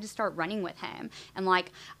 And so I had to start running with him. And,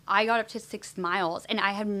 like, I got up to 6 miles, and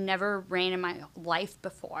I have never ran in my life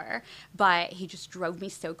before. But he just drove me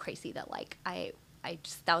so crazy that, like, I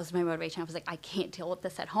just, that was my motivation. I was like, I can't deal with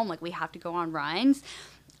this at home. Like, we have to go on runs.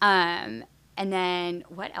 And then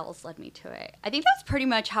what else led me to it? I think that's pretty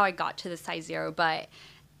much how I got to the size 0. But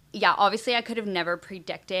yeah, obviously I could have never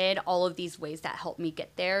predicted all of these ways that helped me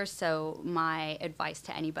get there. So my advice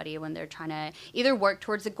to anybody when they're trying to either work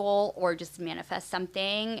towards a goal or just manifest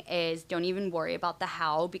something is don't even worry about the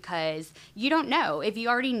how, because you don't know. If you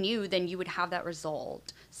already knew, then you would have that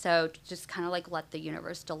result. So just kind of like let the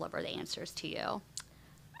universe deliver the answers to you.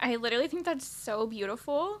 I literally think that's so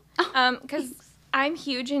beautiful. Because I'm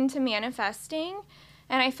huge into manifesting,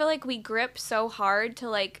 and I feel like we grip so hard to,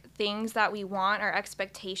 like, things that we want, our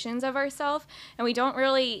expectations of ourselves, and we don't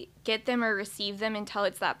really get them or receive them until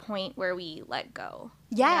it's that point where we let go.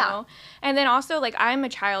 Yeah. You know? And then also, like, I'm a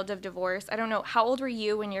child of divorce. I don't know, how old were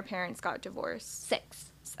you when your parents got divorced?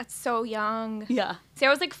 6. That's so young. Yeah. See, I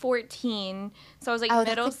was, like, 14, so I was, like,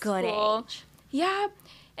 middle that's a good school. age. Yeah,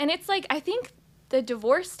 and it's, like, I think the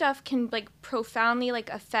divorce stuff can, like, profoundly, like,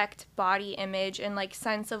 affect body image and, like,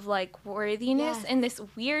 sense of, like, worthiness in this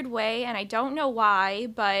weird way, and I don't know why,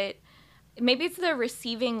 but maybe it's the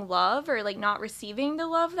receiving love or, like, not receiving the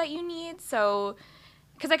love that you need. So,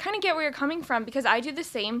 because I kind of get where you're coming from, because I do the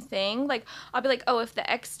same thing. Like, I'll be like, oh, if the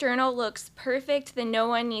external looks perfect, then no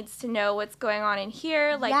one needs to know what's going on in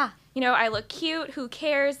here. Like, you know, I look cute, who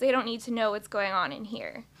cares? They don't need to know what's going on in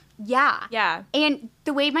here. Yeah. Yeah. And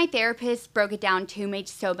the way my therapist broke it down, too, made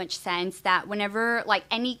so much sense that whenever, like,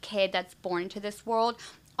 any kid that's born into this world,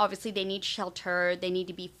 obviously they need shelter, they need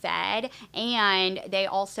to be fed, and they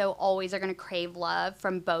also always are going to crave love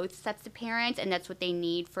from both sets of parents, and that's what they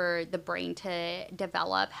need for the brain to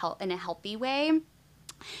develop in a healthy way.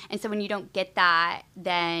 And so when you don't get that,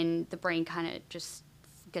 then the brain kind of just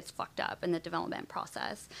gets fucked up in the development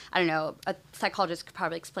process. I don't know. A psychologist could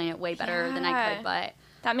probably explain it way better than I could, but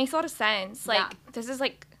that makes a lot of sense. Like, this is,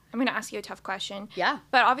 like, I'm going to ask you a tough question. Yeah.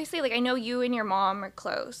 But obviously, like, I know you and your mom are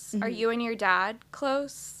close. Are you and your dad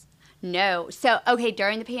close? No. So, okay,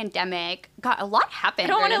 during the pandemic, God, a lot happened. I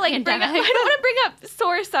don't want to, like, bring up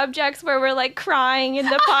sore subjects where we're, like, crying in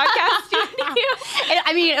the podcast studio.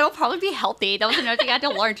 I mean, it'll probably be healthy. That was another thing I had to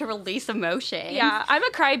learn, to release emotion. Yeah, I'm a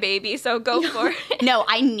crybaby, so go for it. No,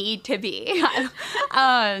 I need to be.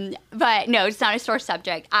 But no, it's not a sore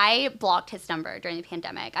subject. I blocked his number during the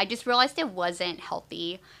pandemic. I just realized it wasn't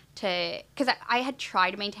healthy because I had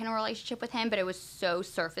tried to maintain a relationship with him, but it was so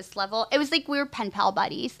surface level. It was like we were pen pal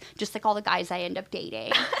buddies, just like all the guys I end up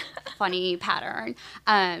dating. Funny pattern.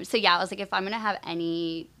 So yeah, I was like, if I'm going to have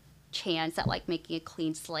any chance at, like, making a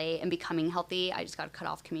clean slate and becoming healthy, I just got to cut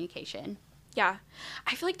off communication. Yeah.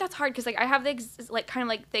 I feel like that's hard because, like, I have the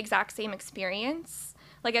exact same experience.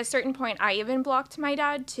 Like, at a certain point, I even blocked my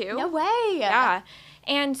dad, too. No way. Yeah.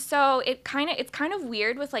 And so it's kind of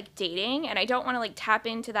weird with, like, dating, and I don't want to, like, tap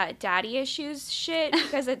into that daddy issues shit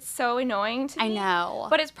because it's so annoying to me. I know.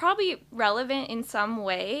 But it's probably relevant in some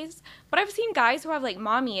ways. But I've seen guys who have, like,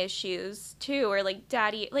 mommy issues, too, or, like,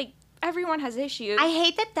 daddy, like, everyone has issues. I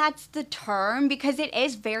hate that that's the term because it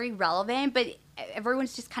is very relevant, but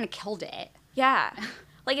everyone's just kind of killed it. Yeah.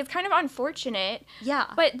 Like, it's kind of unfortunate. Yeah.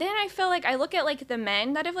 But then I feel like I look at, like, the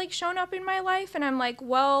men that have, like, shown up in my life, and I'm like,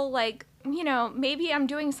 well, like, you know, maybe I'm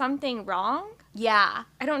doing something wrong. Yeah.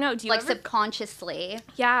 I don't know. Do you like, ever? Subconsciously.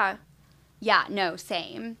 Yeah. Yeah, no,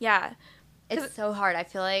 same. Yeah. It's so hard. I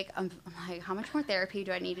feel like I'm like, how much more therapy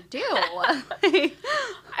do I need to do?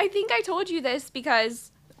 I think I told you this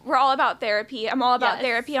because we're all about therapy. I'm all about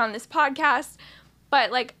therapy on this podcast. But,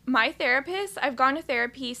 like, my therapist, I've gone to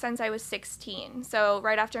therapy since I was 16, so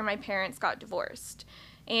right after my parents got divorced.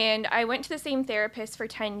 And I went to the same therapist for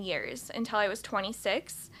 10 years until I was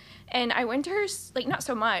 26. And I went to her, like, not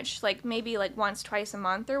so much, like, maybe, like, once, twice a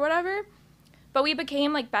month or whatever. But we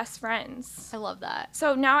became, like, best friends. I love that.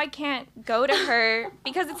 So now I can't go to her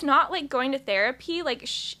because it's not, like, going to therapy. Like,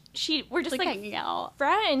 we're just, like hanging out.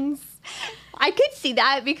 Friends. I could see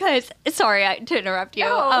that because, sorry to interrupt you.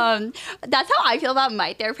 No. That's how I feel about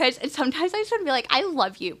my therapist. And sometimes I just want to be like, I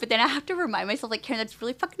love you. But then I have to remind myself, like, Karen, that's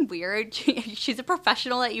really fucking weird. She's a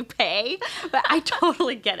professional that you pay. But I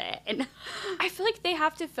totally get it. And I feel like they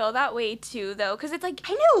have to feel that way too, though. Because it's like,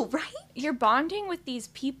 I know, right? You're bonding with these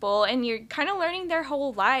people and you're kind of learning their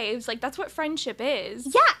whole lives. Like, that's what friendship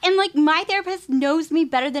is. Yeah. And, like, my therapist knows me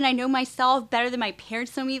better than I know myself, better than my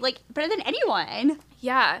parents know me, like, better than anyone.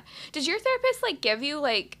 Yeah. Does your therapist, like, give you,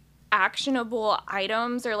 like, actionable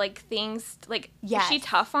items or, like, things, like, yes. Is she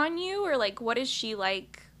tough on you? Or, like, what is she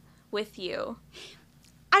like with you?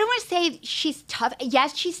 I don't want to say she's tough.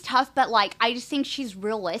 Yes, she's tough, but, like, I just think she's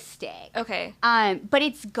realistic. Okay. But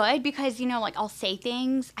it's good because, you know, like, I'll say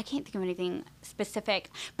things. I can't think of anything specific.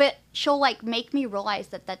 But she'll, like, make me realize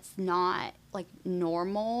that that's not, like,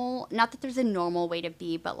 normal. Not that there's a normal way to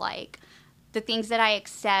be, but, like, the things that I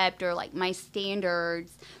accept or, like, my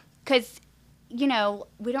standards. Because, you know,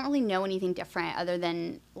 we don't really know anything different other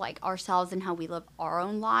than, like, ourselves and how we live our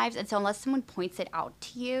own lives. And so unless someone points it out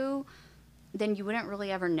to you, then you wouldn't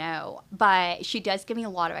really ever know. But she does give me a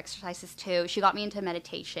lot of exercises, too. She got me into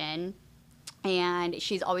meditation, and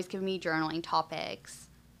she's always giving me journaling topics.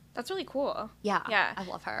 That's really cool. Yeah. Yeah. I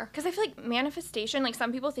love her. Because I feel like manifestation, like,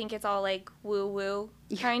 some people think it's all, like, woo-woo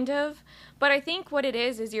kind of. But I think what it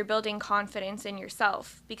is you're building confidence in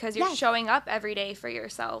yourself because you're showing up every day for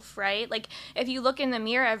yourself, right? Like, if you look in the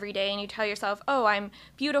mirror every day and you tell yourself, oh, I'm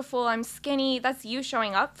beautiful, I'm skinny, that's you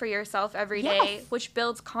showing up for yourself every day, which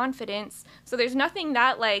builds confidence. So there's nothing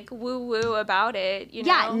that, like, woo-woo about it, you know?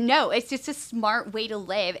 Yeah, no, it's just a smart way to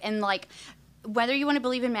live. And, like, whether you want to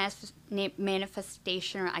believe in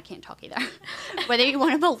manifestation, or I can't talk either. Whether you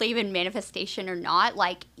want to believe in manifestation or not,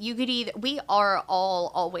 like, you could either, we are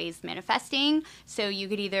all always manifesting, so you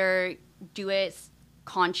could either do it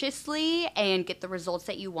consciously and get the results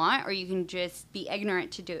that you want, or you can just be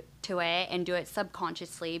ignorant to it and do it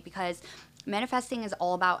subconsciously, because manifesting is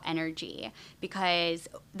all about energy, because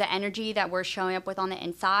the energy that we're showing up with on the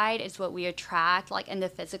inside is what we attract, like, in the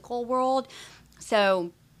physical world.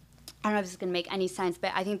 So I don't know if this is going to make any sense,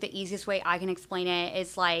 but I think the easiest way I can explain it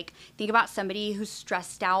is, like, think about somebody who's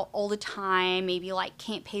stressed out all the time, maybe, like,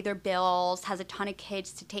 can't pay their bills, has a ton of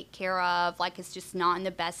kids to take care of, like, is just not in the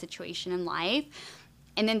best situation in life.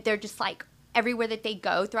 And then they're just, like, everywhere that they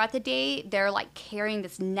go throughout the day, they're, like, carrying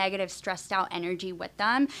this negative, stressed out energy with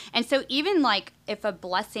them. And so even, like, if a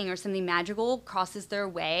blessing or something magical crosses their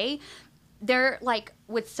way, they're, like,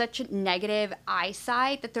 with such a negative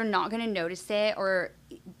eyesight that they're not going to notice it or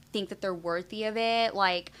think that they're worthy of it.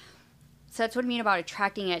 Like, so that's what I mean about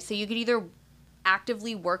attracting it. So you could either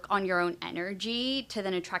actively work on your own energy to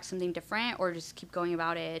then attract something different, or just keep going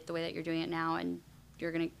about it the way that you're doing it now, and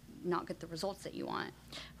you're gonna not get the results that you want.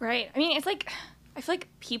 Right. I mean, it's like, I feel like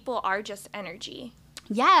people are just energy.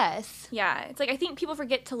 Yes. Yeah. It's like, I think people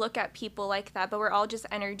forget to look at people like that, but we're all just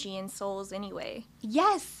energy and souls anyway.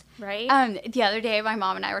 Yes. Right? The other day, my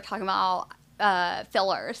mom and I were talking about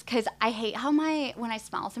fillers, because I hate how when I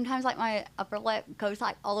smile, sometimes, like, my upper lip goes,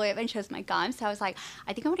 like, all the way up and shows my gums. So I was like,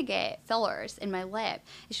 I think I'm gonna get fillers in my lip.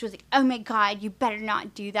 And she was like, oh my God, you better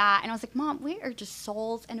not do that. And I was like, Mom, we are just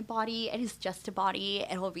souls in a body. It is just a body.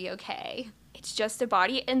 It'll be okay. It's just a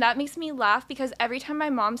body. And that makes me laugh because every time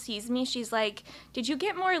my mom sees me, she's like, did you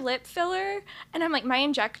get more lip filler? And I'm like, my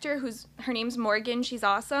injector, her name's Morgan, she's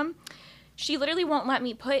awesome. She literally won't let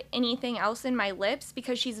me put anything else in my lips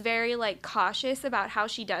because she's very, like, cautious about how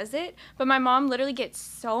she does it. But my mom literally gets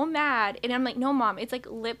so mad. And I'm like, no, Mom, it's, like,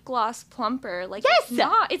 lip gloss plumper. Like, yes!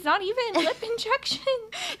 It's not even lip injection.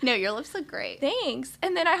 No, your lips look great. Thanks.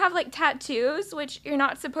 And then I have, like, tattoos, which you're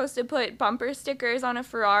not supposed to put bumper stickers on a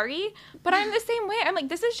Ferrari. But I'm the same way. I'm like,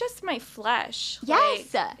 this is just my flesh.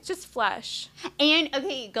 Yes. Like, it's just flesh. And,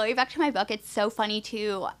 okay, going back to my book, it's so funny,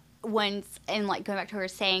 too. Once, and, like, going back to her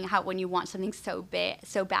saying how when you want something so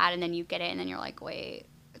bad, and then you get it, and then you're like, wait,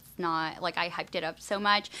 it's not, like, I hyped it up so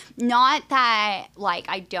much. Not that, like,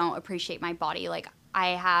 I don't appreciate my body. Like, I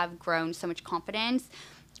have grown so much confidence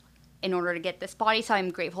in order to get this body, so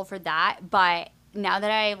I'm grateful for that. But now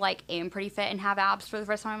that I, like, am pretty fit and have abs for the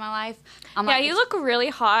first time in my life, I'm like, you look really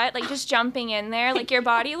hot. Like, just jumping in there. Like, your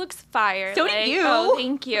body looks fire. So like, do you. Oh,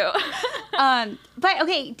 thank you. But,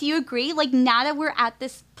 okay, do you agree? Like, now that we're at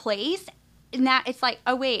this place, And that it's like,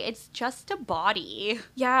 oh wait, it's just a body.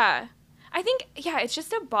 Yeah. I think, yeah, it's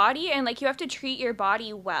just a body, and, like, you have to treat your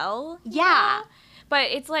body well. Yeah. Know? But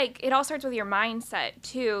it's, like, it all starts with your mindset,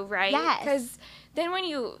 too, right? Yes. Because then when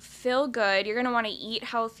you feel good, you're going to want to eat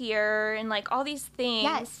healthier and, like, all these things.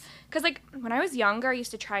 Yes. Because, like, when I was younger, I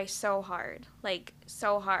used to try so hard. Like,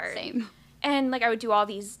 so hard. Same. And, like, I would do all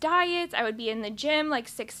these diets. I would be in the gym, like,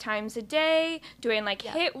 6 times a day, doing, like,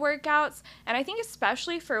 HIIT workouts. And I think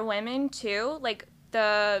especially for women, too, like,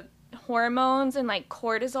 the hormones and, like,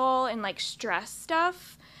 cortisol and, like, stress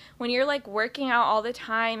stuff, when you're, like, working out all the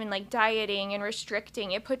time and, like, dieting and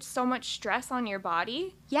restricting, it puts so much stress on your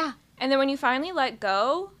body. Yeah. And then when you finally let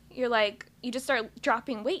go, you're, like, you just start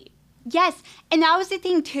dropping weight. Yes. And that was the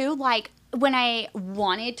thing, too, like, when I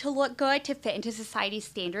wanted to look good to fit into society's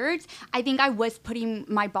standards, I think I was putting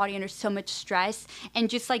my body under so much stress and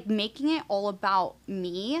just, like, making it all about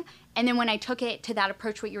me. And then when I took it to that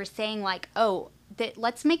approach, what you were saying, like, oh,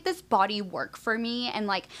 let's make this body work for me, and,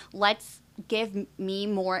 like, let's give me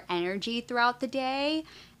more energy throughout the day,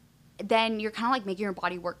 then you're kind of, like, making your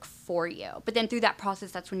body work for you. But then through that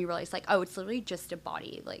process, that's when you realize, like, oh, it's literally just a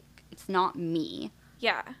body. Like, it's not me.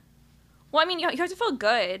 Yeah. Well, I mean, you have to feel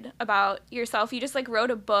good about yourself. You just, like,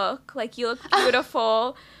 wrote a book. Like, you look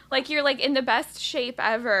beautiful. Like, you're, like, in the best shape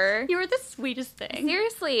ever. You were the sweetest thing.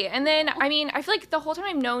 Seriously. And then, I mean, I feel like the whole time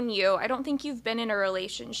I've known you, I don't think you've been in a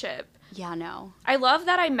relationship. Yeah, no. I love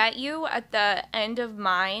that I met you at the end of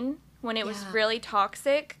mine when it was really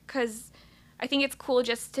toxic, because I think it's cool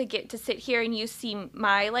just to get to sit here and you see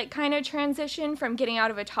my, like, kind of transition from getting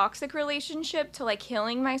out of a toxic relationship to, like,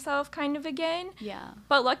 healing myself kind of again. Yeah.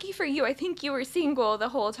 But lucky for you, I think you were single the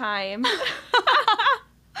whole time.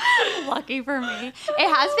 Lucky for me.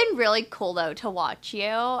 It has been really cool, though, to watch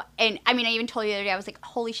you. And, I mean, I even told you the other day, I was like,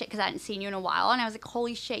 holy shit, because I hadn't seen you in a while. And I was like,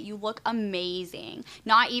 holy shit, you look amazing.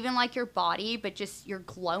 Not even, like, your body, but just you're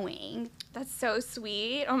glowing. That's so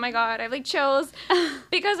sweet. Oh, my God. I have, like, chills.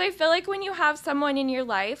 Because I feel like when you have someone in your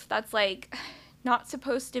life that's, like, not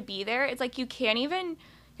supposed to be there, it's like you can't even...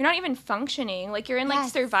 You're not even functioning. Like, you're in, like,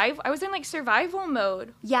 survival. I was in, like, survival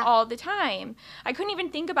mode all the time. I couldn't even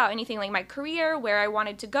think about anything, like, my career, where I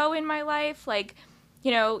wanted to go in my life, like, you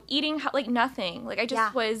know, eating, like, nothing. Like, I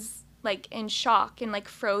just was, like, in shock and, like,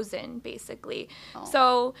 frozen, basically. Oh.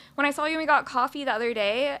 So when I saw you and we got coffee the other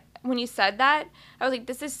day, when you said that, I was like,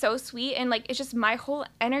 this is so sweet. And, like, it's just my whole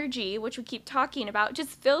energy, which we keep talking about,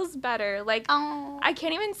 just feels better. Like, I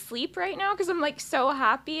can't even sleep right now because I'm, like, so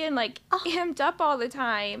happy and, like, amped up all the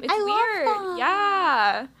time. It's weird. Love that.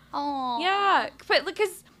 Yeah. Oh. Yeah. But,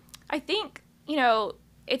 because I think, you know,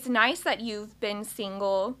 it's nice that you've been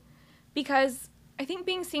single, because I think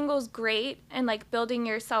being single is great, and, like, building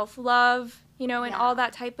your self-love, you know, and all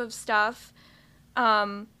that type of stuff.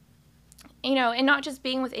 You know, and not just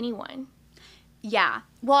being with anyone. Yeah.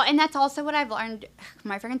 Well, and that's also what I've learned.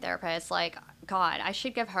 My freaking therapist, like, God, I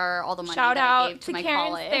should give her all the money Shout that out I gave to my Karen's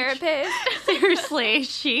college. Therapist. Seriously,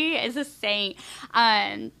 she is a saint.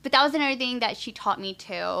 But that was another thing that she taught me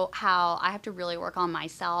too, how I have to really work on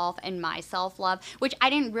myself and my self-love, which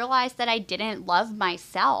I didn't realize that I didn't love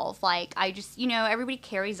myself. Like, I just, you know, everybody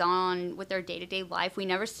carries on with their day-to-day life. We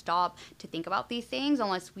never stop to think about these things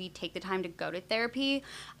unless we take the time to go to therapy.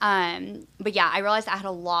 But yeah, I realized I had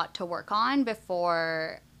a lot to work on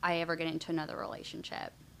before I ever get into another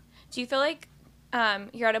relationship. Do you feel like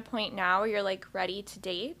you're at a point now where you're, like, ready to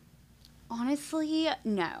date? Honestly,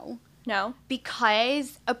 no. No?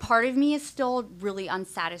 Because a part of me is still really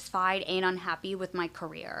unsatisfied and unhappy with my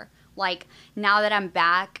career. Like, now that I'm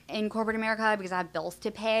back in corporate America because I have bills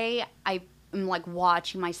to pay, I'm, like,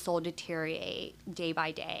 watching my soul deteriorate day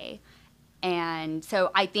by day. And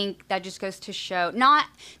so I think that just goes to show, not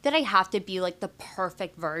that I have to be, like, the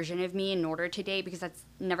perfect version of me in order to date, because that's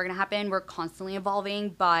never going to happen. We're constantly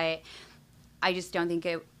evolving, but I just don't think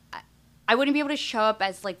I wouldn't be able to show up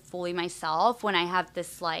as, like, fully myself when I have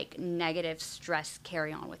this, like, negative stress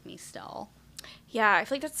carry on with me still. Yeah, I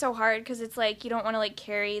feel like that's so hard, because it's like you don't want to, like,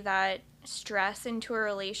 carry that stress into a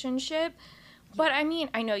relationship. But, I mean,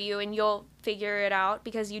 I know you, and you'll figure it out,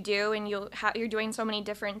 because you do, and you're doing so many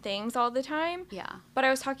different things all the time. Yeah. But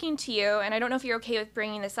I was talking to you, and I don't know if you're okay with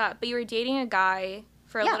bringing this up, but you were dating a guy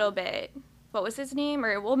for a little bit. What was his name?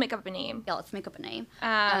 Or we'll make up a name. Yeah, let's make up a name.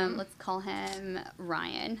 Let's call him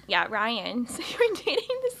Ryan. Yeah, Ryan. So you were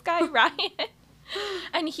dating this guy, Ryan.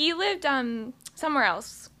 And he lived somewhere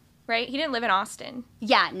else, right? He didn't live in Austin.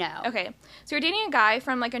 Yeah, no. Okay. So you're dating a guy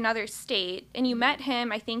from, like, another state, and you met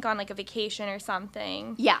him, I think, on, like, a vacation or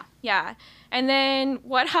something. Yeah. Yeah. And then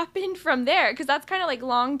what happened from there? Because that's kind of, like,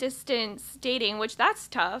 long-distance dating, which that's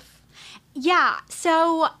tough. Yeah.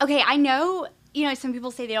 So, okay, I know you know, some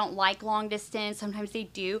people say they don't like long distance. Sometimes they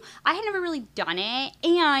do. I had never really done it.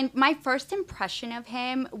 And my first impression of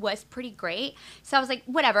him was pretty great. So I was like,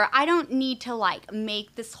 whatever. I don't need to, like,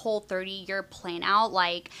 make this whole 30-year plan out.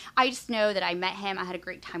 Like, I just know that I met him. I had a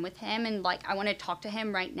great time with him. And, like, I want to talk to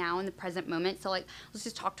him right now in the present moment. So, like, let's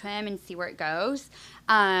just talk to him and see where it goes.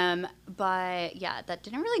 But, yeah, that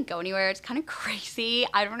didn't really go anywhere. It's kind of crazy.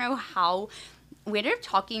 I don't know how. We ended up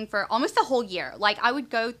talking for almost a whole year. Like, I would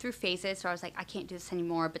go through phases where I was like, I can't do this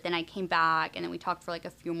anymore. But then I came back, and then we talked for, like, a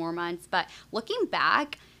few more months. But looking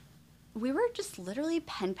back, we were just literally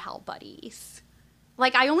pen pal buddies.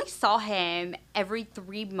 Like, I only saw him every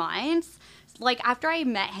 3 months. Like, after I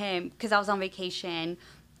met him, because I was on vacation,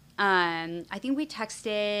 I think we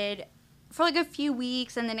texted for, like, a few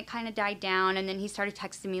weeks, and then it kind of died down. And then he started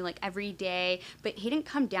texting me, like, every day. But he didn't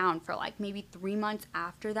come down for, like, maybe 3 months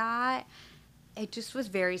after that. It just was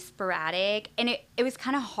very sporadic, and it was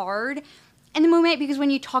kind of hard in the moment because when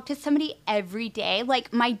you talk to somebody every day,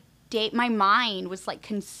 like my mind was like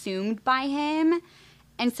consumed by him,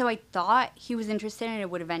 and so I thought he was interested and it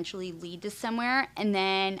would eventually lead to somewhere, and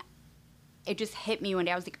then it just hit me one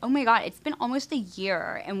day. I was like, oh my God, it's been almost a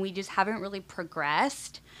year and we just haven't really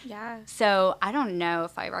progressed. Yeah. So I don't know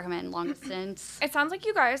if I recommend long distance. It sounds like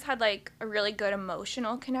you guys had like a really good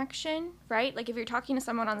emotional connection, right? Like if you're talking to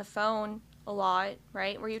someone on the phone a lot,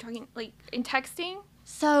 right? Were you talking like in texting?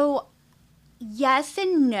 So yes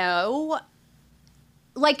and no.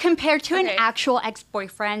 Like compared to an actual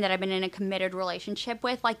ex-boyfriend that I've been in a committed relationship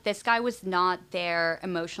with, like this guy was not there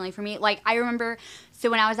emotionally for me. Like I remember, so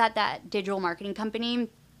when I was at that digital marketing company,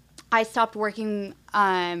 I stopped working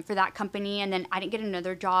for that company, and then I didn't get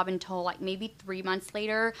another job until like maybe 3 months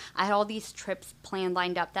later. I had all these trips planned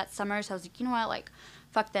lined up that summer, so I was like, you know what, like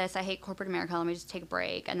fuck this, I hate corporate America, let me just take a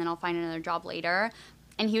break and then I'll find another job later.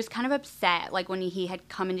 And he was kind of upset like when he had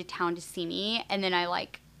come into town to see me, and then I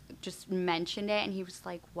like just mentioned it, and he was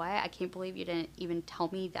like, what? I can't believe you didn't even tell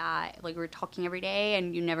me that. Like we were talking every day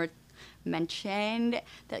and you never mentioned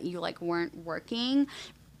that you like weren't working.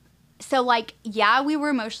 So like, yeah, we were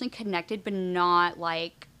emotionally connected, but not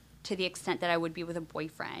like to the extent that I would be with a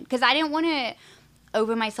boyfriend, because I didn't want to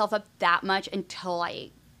open myself up that much until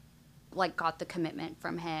I like got the commitment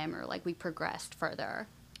from him, or like we progressed further.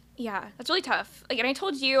 Yeah, that's really tough. Like, and I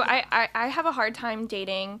told you, I have a hard time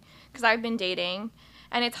dating because I've been dating,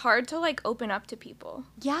 and it's hard to like open up to people.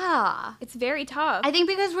 Yeah. It's very tough. I think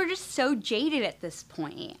because we're just so jaded at this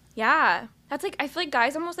point. Yeah. That's like, I feel like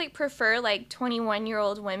guys almost like prefer like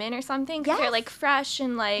 21-year-old women or something because they're like fresh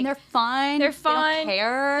and like. And they're fun. They're fun. They don't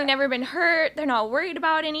care. They've never been hurt. They're not worried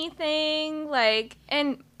about anything. Like,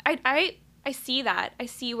 and I see that. I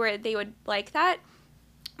see where they would like that.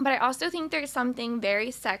 But I also think there's something very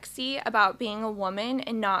sexy about being a woman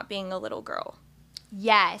and not being a little girl.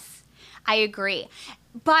 Yes, I agree.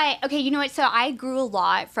 But, okay, you know what? So I grew a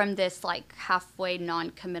lot from this, like, halfway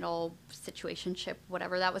non-committal situationship,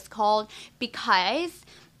 whatever that was called, because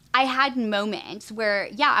I had moments where,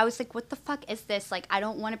 yeah, I was like, what the fuck is this? Like, I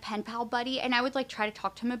don't want a pen pal buddy. And I would, like, try to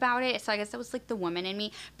talk to him about it. So I guess that was, like, the woman in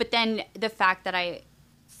me. But then the fact that I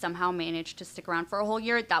somehow managed to stick around for a whole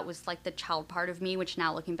year, that was like the child part of me, which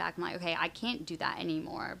now looking back I'm like, okay, I can't do that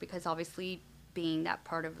anymore, because obviously being that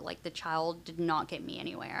part of like the child did not get me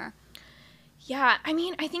anywhere. Yeah, I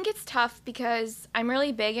mean, I think it's tough because I'm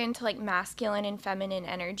really big into like masculine and feminine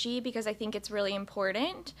energy because I think it's really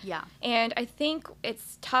important. Yeah. And I think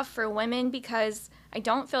it's tough for women because I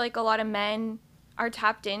don't feel like a lot of men are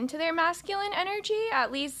tapped into their masculine energy,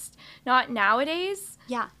 at least not nowadays.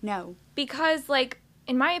 Yeah, no. Because like,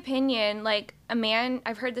 in my opinion, like a man,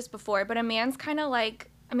 I've heard this before, but a man's kind of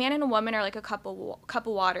like, a man and a woman are like a cup of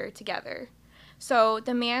water together. So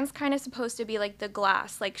the man's kind of supposed to be like the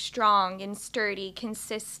glass, like strong and sturdy,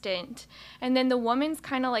 consistent. And then the woman's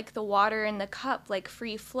kind of like the water in the cup, like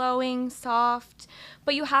free flowing, soft.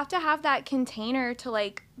 But you have to have that container to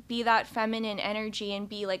like be that feminine energy and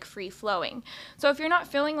be like free flowing. So if you're not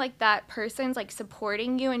feeling like that person's like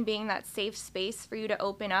supporting you and being that safe space for you to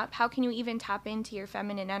open up, how can you even tap into your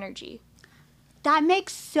feminine energy? That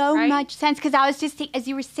makes so much sense, because I was just, as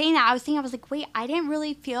you were saying that, I was like, wait, I didn't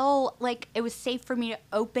really feel like it was safe for me to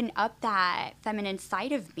open up that feminine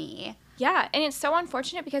side of me. Yeah, and it's so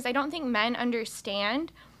unfortunate because I don't think men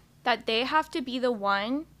understand that they have to be the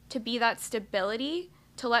one to be that stability,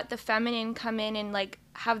 to let the feminine come in and like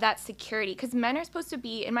have that security, because men are supposed to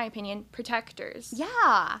be, in my opinion, protectors.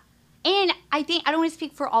 Yeah. And I think, I don't want to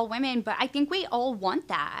speak for all women, but I think we all want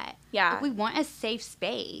that. Yeah. Like, we want a safe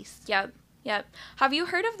space. Yep. Yep. Have you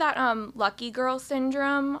heard of that lucky girl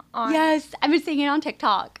syndrome on Yes, I've been seeing it on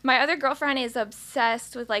TikTok. My other girlfriend is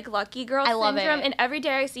obsessed with like lucky girl syndrome, love it. and every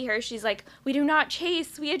day I see her, she's like, "We do not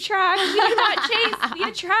chase, we attract. We do not chase, we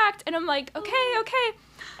attract." And I'm like, "Okay."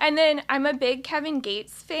 And then I'm a big Kevin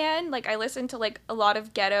Gates fan. Like I listen to like a lot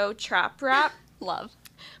of ghetto trap rap. Love.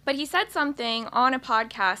 But he said something on a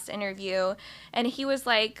podcast interview, and he was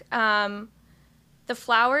like, "The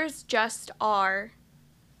flowers just are.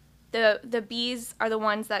 The bees are the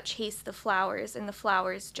ones that chase the flowers, and the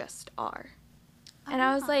flowers just are." And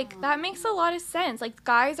I was like, that makes a lot of sense. Like,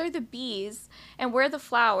 guys are the bees, and we're the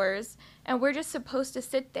flowers, and we're just supposed to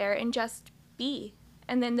sit there and just be.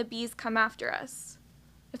 And then the bees come after us,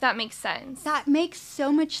 if that makes sense. That makes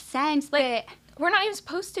so much sense. Like, we're not even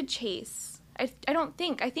supposed to chase. I don't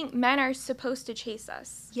think. I think men are supposed to chase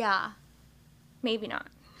us. Yeah. Maybe not.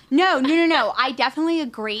 No. I definitely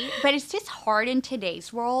agree. But it's just hard in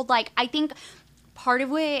today's world. Like, I think part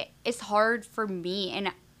of it is hard for me,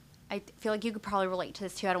 and I feel like you could probably relate to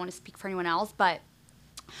this too. I don't want to speak for anyone else. But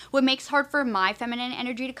what makes hard for my feminine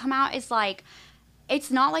energy to come out is like,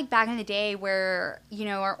 it's not like back in the day where, you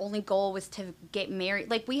know, our only goal was to get married.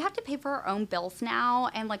 Like, we have to pay for our own bills now,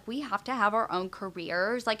 and like, we have to have our own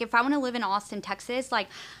careers. Like, if I want to live in Austin, Texas, like,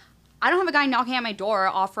 I don't have a guy knocking at my door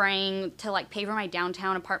offering to like pay for my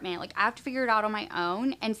downtown apartment. Like, I have to figure it out on my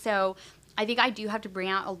own. And so I think I do have to bring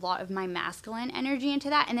out a lot of my masculine energy into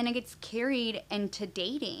that. And then it gets carried into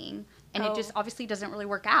dating. And it just obviously doesn't really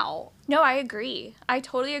work out. No, I agree. I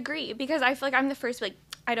totally agree. Because I feel like I'm the first to be like,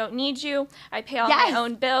 I don't need you. I pay all my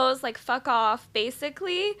own bills. Like, fuck off,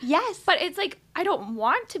 basically. Yes. But it's like, I don't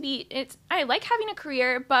want to be, I like having a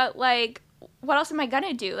career, but like, what else am I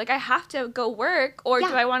gonna do? Like, I have to go work, or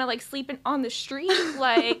do I want to like sleep on the street?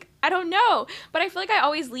 Like, I don't know. But I feel like I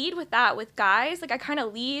always lead with that with guys. Like, I kind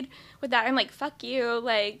of lead with that. I'm like, fuck you.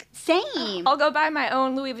 Like, same. I'll go buy my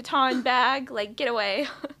own Louis Vuitton bag. Like, get away.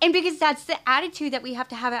 And because that's the attitude that we have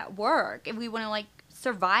to have at work if we want to like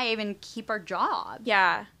survive and keep our job.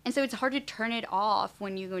 Yeah. And so it's hard to turn it off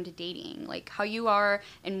when you go into dating. Like, how you are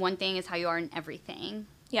in one thing is how you are in everything.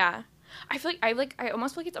 Yeah. I feel like I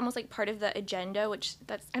almost feel like it's almost like part of the agenda, which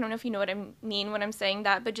I don't know if you know what I mean when I'm saying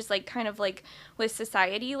that, but just like kind of like with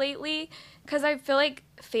society lately, because I feel like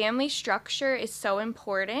family structure is so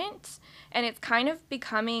important, and it's kind of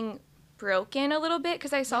becoming broken a little bit,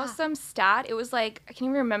 because I saw some stat. It was like, I can't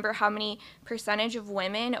even remember how many percentage of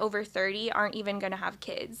women over 30 aren't even going to have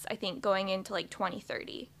kids, I think, going into like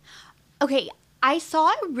 2030. Okay, I saw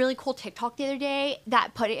a really cool TikTok the other day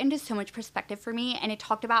that put it into so much perspective for me, and it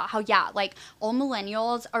talked about how, like, all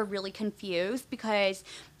millennials are really confused because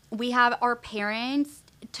we have our parents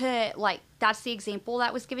to, like, that's the example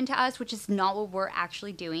that was given to us, which is not what we're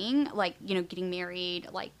actually doing, like, you know, getting married,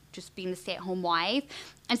 like, just being the stay-at-home wife.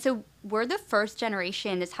 And so we're the first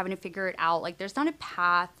generation that's having to figure it out. Like, there's not a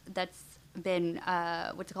path that's been,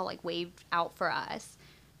 like, waved out for us.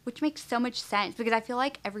 Which makes so much sense, because I feel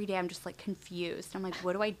like every day I'm just, like, confused. I'm like,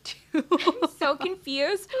 what do I do? I'm so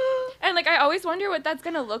confused. And, like, I always wonder what that's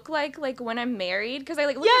going to look like, when I'm married. Because I,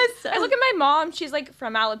 like, look at my mom. She's, like,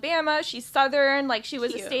 from Alabama. She's Southern. Like, she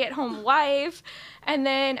was a stay-at-home wife. And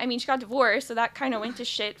then, I mean, she got divorced, so that kind of went to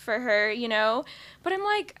shit for her, you know? But I'm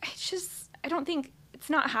like, I don't think it's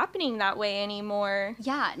not happening that way anymore.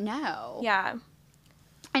 Yeah, no. Yeah.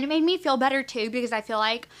 And it made me feel better, too, because I feel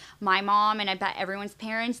like my mom, and I bet everyone's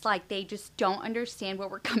parents, like, they just don't understand where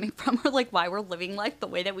we're coming from, or, like, why we're living life the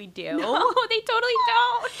way that we do. No, they totally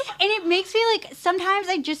don't. And it makes me, like, sometimes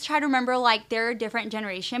I just try to remember, like, they're a different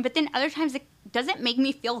generation, but then other times it doesn't make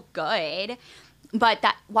me feel good. But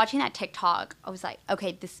watching that TikTok, I was like,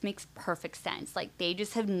 okay, this makes perfect sense. Like, they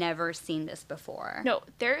just have never seen this before. No,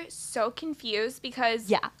 they're so confused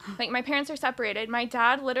because, like, my parents are separated. My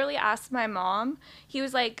dad literally asked my mom, he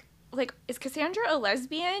was like, is Cassandra a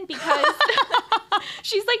lesbian? Because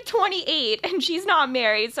she's, like, 28 and she's not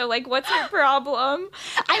married. So, like, what's her problem?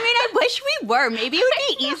 I mean, I wish we were. Maybe it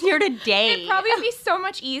would be easier to date. It'd probably be so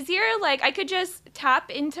much easier. Like, I could just tap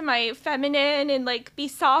into my feminine and, like, be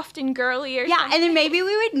soft and girly or something. And then maybe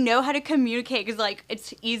we would know how to communicate, because, like,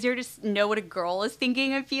 it's easier to know what a girl is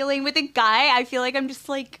thinking and feeling. With a guy, I feel like I'm just,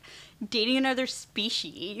 like, dating another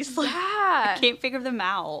species. Like, I can't figure them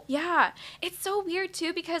out. Yeah. It's so weird,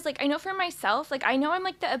 too, because, like, I know for myself, like, I know I'm,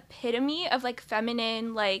 like, the epitome of, like,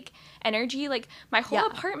 feminine, like, energy. Like, my whole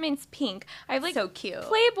apartment's pink. I have, like, so cute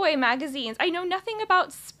Playboy magazines. I know nothing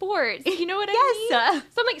about sports. You know what I mean?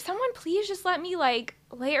 So I'm like, someone please just let me, like,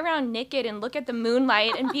 lay around naked and look at the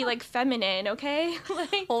moonlight and be, like, feminine, okay?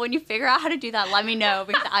 Like, well, when you figure out how to do that, let me know,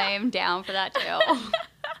 because I am down for that, too.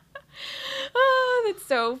 Oh, that's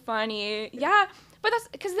so funny. Yeah, But that's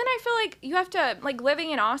because then I feel like you have to, like,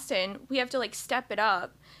 living in Austin, we have to, like, step it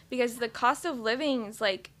up because the cost of living is,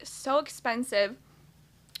 like, so expensive.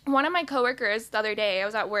 One of my coworkers the other day, I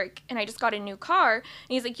was at work and I just got a new car, and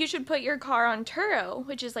he's like, you should put your car on Turo,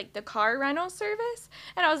 which is like the car rental service.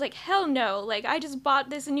 And I was like, hell no, like I just bought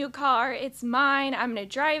this new car, it's mine, I'm gonna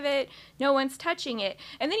drive it, no one's touching it.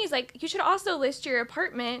 And then he's like, you should also list your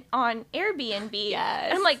apartment on Airbnb. Yes.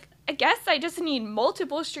 And I'm like, I guess I just need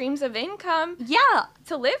multiple streams of income Yeah.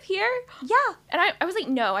 to live here. Yeah. And I was like,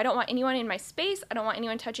 no, I don't want anyone in my space. I don't want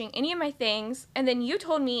anyone touching any of my things. And then you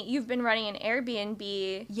told me you've been running an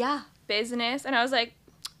Airbnb Yeah. business. And I was like,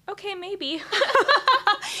 okay, maybe.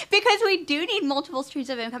 Because we do need multiple streams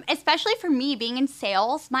of income, especially for me being in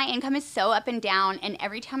sales. My income is so up and down. And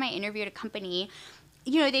every time I interview at a company,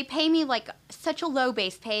 you know, they pay me like such a low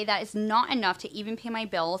base pay that is not enough to even pay my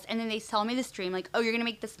bills. And then they sell me this dream like, oh, you're going to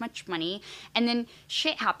make this much money. And then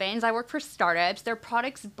shit happens. I work for startups. Their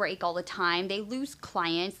products break all the time. They lose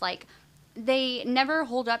clients. Like, they never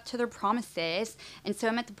hold up to their promises. And so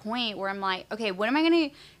I'm at the point where I'm like, okay, when am I going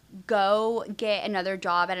to go get another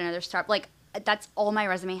job at another startup? Like, that's all my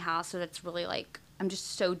resume has. So that's really like, I'm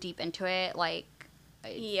just so deep into it. Like,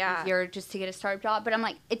 Yeah. easier just to get a startup job. But I'm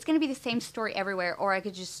like, it's going to be the same story everywhere, or I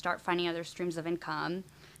could just start finding other streams of income.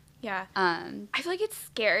 Yeah. I feel like it's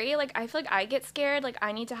scary. Like, I feel like I get scared. Like,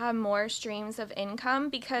 I need to have more streams of income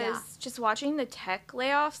because just watching the tech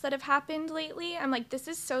layoffs that have happened lately, I'm like, this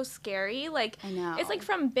is so scary. Like, I know. it's like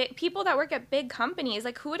from people that work at big companies.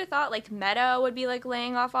 Like, who would have thought, like, Meta would be, like,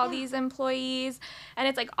 laying off all these employees? And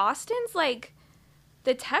it's like, Austin's, like,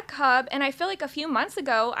 the tech hub, and I feel like a few months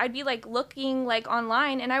ago I'd be like looking like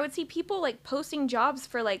online and I would see people like posting jobs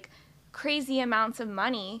for like crazy amounts of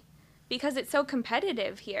money because it's so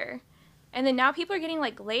competitive here. And then now people are getting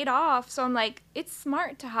like laid off, so I'm like, it's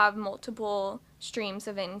smart to have multiple streams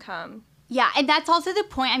of income. Yeah, and that's also the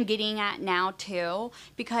point I'm getting at now, too,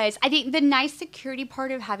 because I think the nice security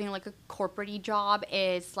part of having, like, a corporate-y job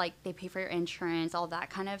is, like, they pay for your insurance, all that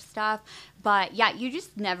kind of stuff. But, yeah, you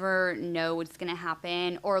just never know what's going to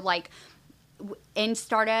happen. Or, like, in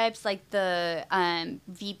startups, like, the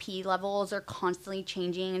VP levels are constantly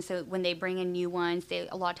changing. And so when they bring in new ones, they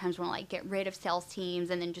a lot of times want to, like, get rid of sales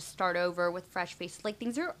teams and then just start over with fresh faces. Like,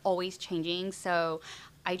 things are always changing, so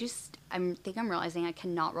I think I'm realizing I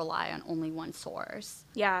cannot rely on only one source.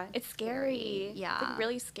 Yeah, it's scary. Yeah. It's like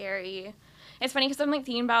really scary. It's funny because I'm like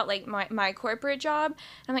thinking about like my corporate job.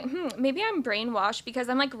 And I'm like, maybe I'm brainwashed because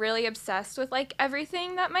I'm like really obsessed with like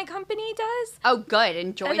everything that my company does. Oh, good.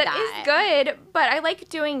 Enjoy and that. That is good. But I like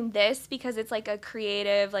doing this because it's like a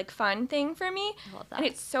creative, like fun thing for me. I love that. And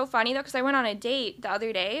it's so funny though because I went on a date the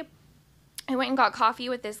other day. I went and got coffee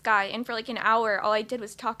with this guy. And for like an hour, all I did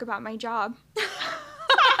was talk about my job.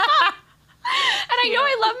 And I know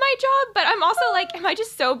I love my job, but I'm also like, am I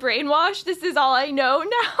just so brainwashed? This is all I know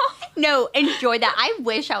now. No, enjoy that. I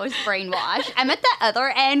wish I was brainwashed. I'm at the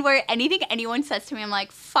other end where anything anyone says to me, I'm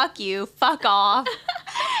like, fuck you, fuck off.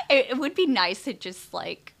 It would be nice to just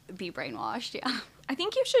like be brainwashed, yeah. I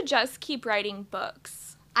think you should just keep writing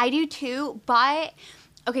books. I do too, but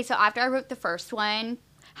okay, so after I wrote the first one.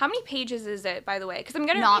 How many pages is it, by the way? Because I'm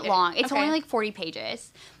going to Not read long. it. It's only like 40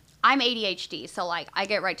 pages. I'm ADHD, so like I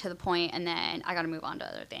get right to the point and then I got to move on to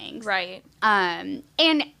other things. Right. And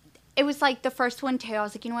it was like the first one too. I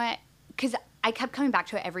was like, you know what? Because I kept coming back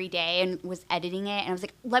to it every day and was editing it. And I was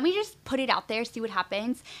like, let me just put it out there, see what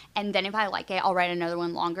happens. And then if I like it, I'll write another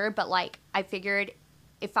one longer. But like I figured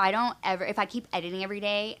if I keep editing every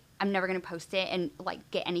day, I'm never going to post it and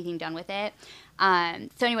like get anything done with it.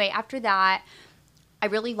 So anyway, after that, I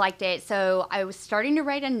really liked it, so I was starting to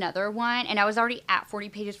write another one, and I was already at 40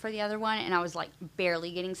 pages for the other one, and I was, like,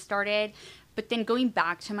 barely getting started. But then going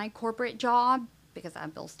back to my corporate job, because I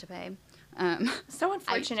have bills to pay. So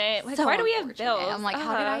unfortunate. Why do we have bills? I'm like,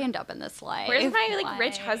 how did I end up in this life? Where's my, like,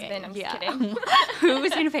 rich husband? I'm just kidding. Who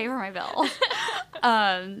was going to pay for my bills?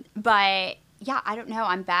 But, yeah, I don't know.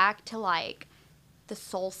 I'm back to, like, the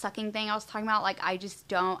soul-sucking thing I was talking about. Like,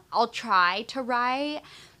 I'll try to write,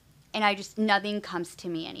 and nothing comes to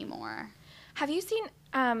me anymore. Have you seen,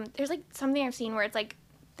 there's like something I've seen where it's like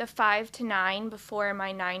the 5 to 9 before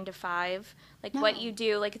my 9 to 5, like what you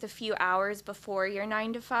do like the few hours before your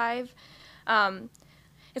 9 to 5.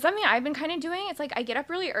 It's something I've been kind of doing. It's like I get up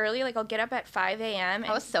really early, like I'll get up at 5 a.m.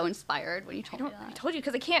 I was so inspired when you told me that. I told you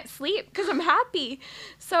because I can't sleep because I'm happy.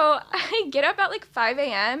 So I get up at like 5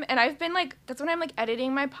 a.m. and I've been like, that's when I'm like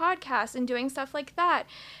editing my podcast and doing stuff like that.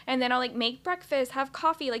 And then I'll like make breakfast, have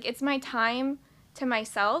coffee. Like it's my time to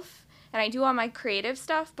myself. And I do all my creative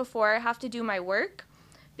stuff before I have to do my work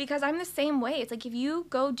because I'm the same way. It's like if you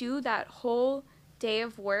go do that whole day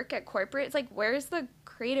of work at corporate, it's like, where's the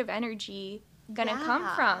creative energy gonna come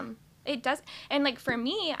from? It does. And like for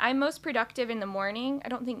me, I'm most productive in the morning. I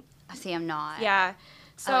don't think. See, I'm not. Yeah.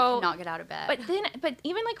 So I cannot get out of bed. But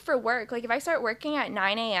even like for work, like if I start working at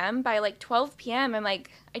 9 a.m. by like 12 p.m., I'm like,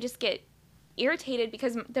 I just get irritated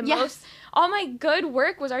because all my good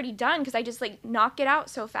work was already done because I just like knock it out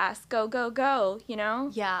so fast. Go, go, go, you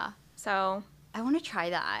know? Yeah. So I want to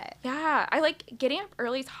try that. yeah, I like getting up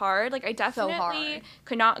early is hard. Like I definitely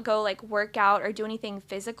could not go like work out or do anything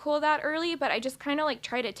physical that early, but I just kind of like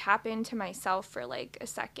try to tap into myself for like a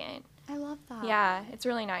second. I love that. Yeah, it's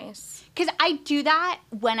really nice. Because I do that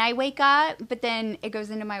when I wake up, but then it goes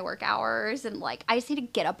into my work hours and like I just need to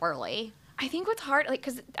get up early. I think what's hard, like,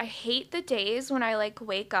 because I hate the days when I, like,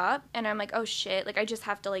 wake up and I'm like, oh, shit, like, I just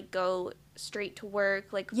have to, like, go straight to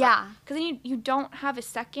work, like, yeah. Because then you don't have a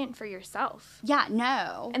second for yourself. Yeah,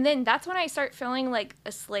 no. And then that's when I start feeling like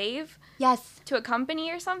a slave. Yes. To a company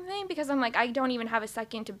or something because I'm like, I don't even have a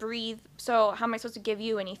second to breathe, so how am I supposed to give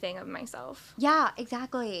you anything of myself? Yeah,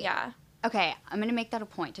 exactly. Yeah. Okay, I'm going to make that a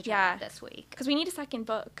point to try that this week. Because we need a second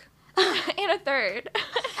book. And a third.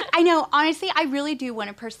 I know. Honestly, I really do want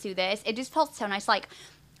to pursue this. It just felt so nice. Like,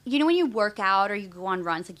 you know when you work out or you go on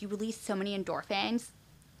runs, like you release so many endorphins.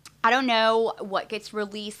 I don't know what gets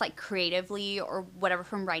released like creatively or whatever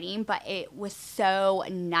from writing, but it was so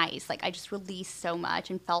nice. Like I just released so much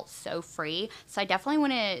and felt so free. So I definitely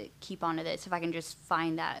want to keep on to this if I can just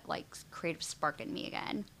find that like creative spark in me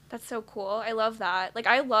again. That's so cool. I love that. Like,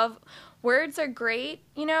 I love, words are great,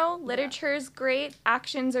 you know, literature's great,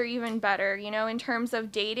 actions are even better, you know, in terms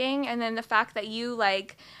of dating, and then the fact that you,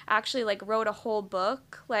 like, actually, like, wrote a whole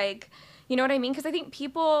book, like, you know what I mean? Because I think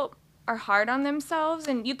people are hard on themselves,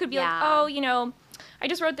 and you could be like, oh, you know, I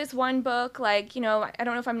just wrote this one book, like, you know, I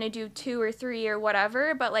don't know if I'm going to do 2 or 3 or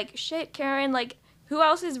whatever, but, like, shit, Karen, like, who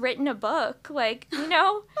else has written a book? Like, you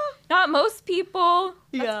know, not most people.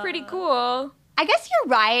 That's pretty cool. I guess you're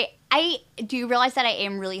right. I do realize that I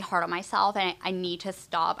am really hard on myself and I need to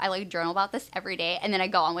stop. I like journal about this every day and then I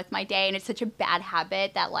go on with my day and it's such a bad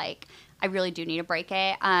habit that like I really do need to break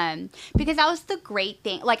it. Because that was the great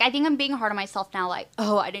thing. Like I think I'm being hard on myself now like,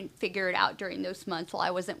 oh, I didn't figure it out during those months while I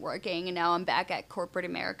wasn't working and now I'm back at corporate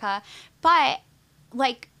America. But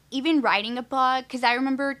like even writing a book, because I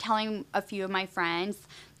remember telling a few of my friends,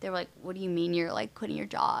 they were like, what do you mean you're like quitting your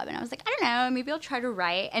job? And I was like, I don't know, maybe I'll try to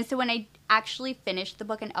write. And so when I actually finished the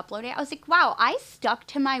book and uploaded it, I was like, wow, I stuck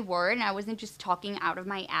to my word and I wasn't just talking out of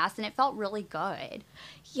my ass and it felt really good.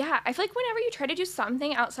 Yeah, I feel like whenever you try to do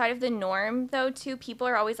something outside of the norm, though, too, people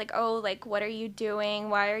are always like, oh, like, what are you doing?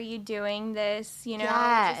 Why are you doing this? You know?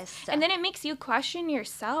 Yes. And then it makes you question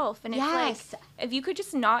yourself. And it's like, if you could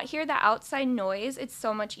just not hear the outside noise, it's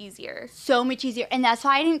so much easier. So much easier. And that's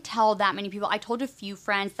why I didn't tell that many people. I told a few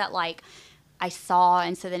friends that, like, I saw,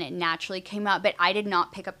 and so then it naturally came up. But I did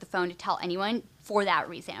not pick up the phone to tell anyone for that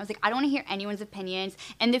reason. I was like, I don't want to hear anyone's opinions.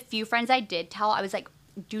 And the few friends I did tell, I was like,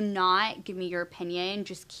 do not give me your opinion.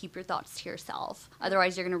 Just keep your thoughts to yourself.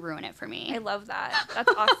 Otherwise, you're going to ruin it for me. I love that.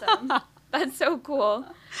 That's awesome. That's so cool.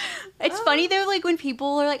 It's funny, though, like, when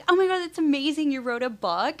people are like, oh, my God, that's amazing. You wrote a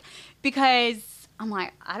book. Because I'm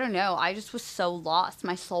like, I don't know. I just was so lost.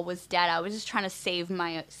 My soul was dead. I was just trying to save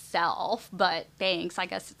myself. But thanks. I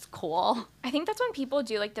guess it's cool. I think that's when people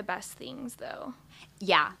do, like, the best things, though.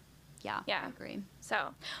 Yeah. Yeah. I agree. So,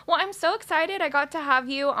 well, I'm so excited I got to have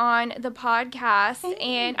you on the podcast,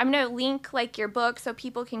 and I'm going to link, like, your book so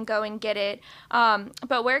people can go and get it.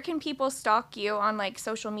 But where can people stalk you on, like,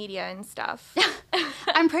 social media and stuff?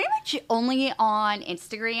 I'm pretty much only on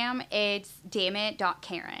Instagram. It's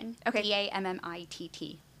dammit.karen. Okay.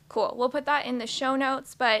 DAMMITT. Cool. We'll put that in the show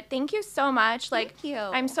notes, but thank you so much. Like, Thank you.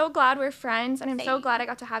 I'm so glad we're friends, and I'm so glad I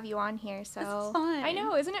got to have you on here. So This is fun. I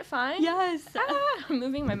know, isn't it fun? Yes. I'm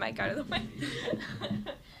moving my mic out of the way.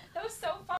 That was so fun.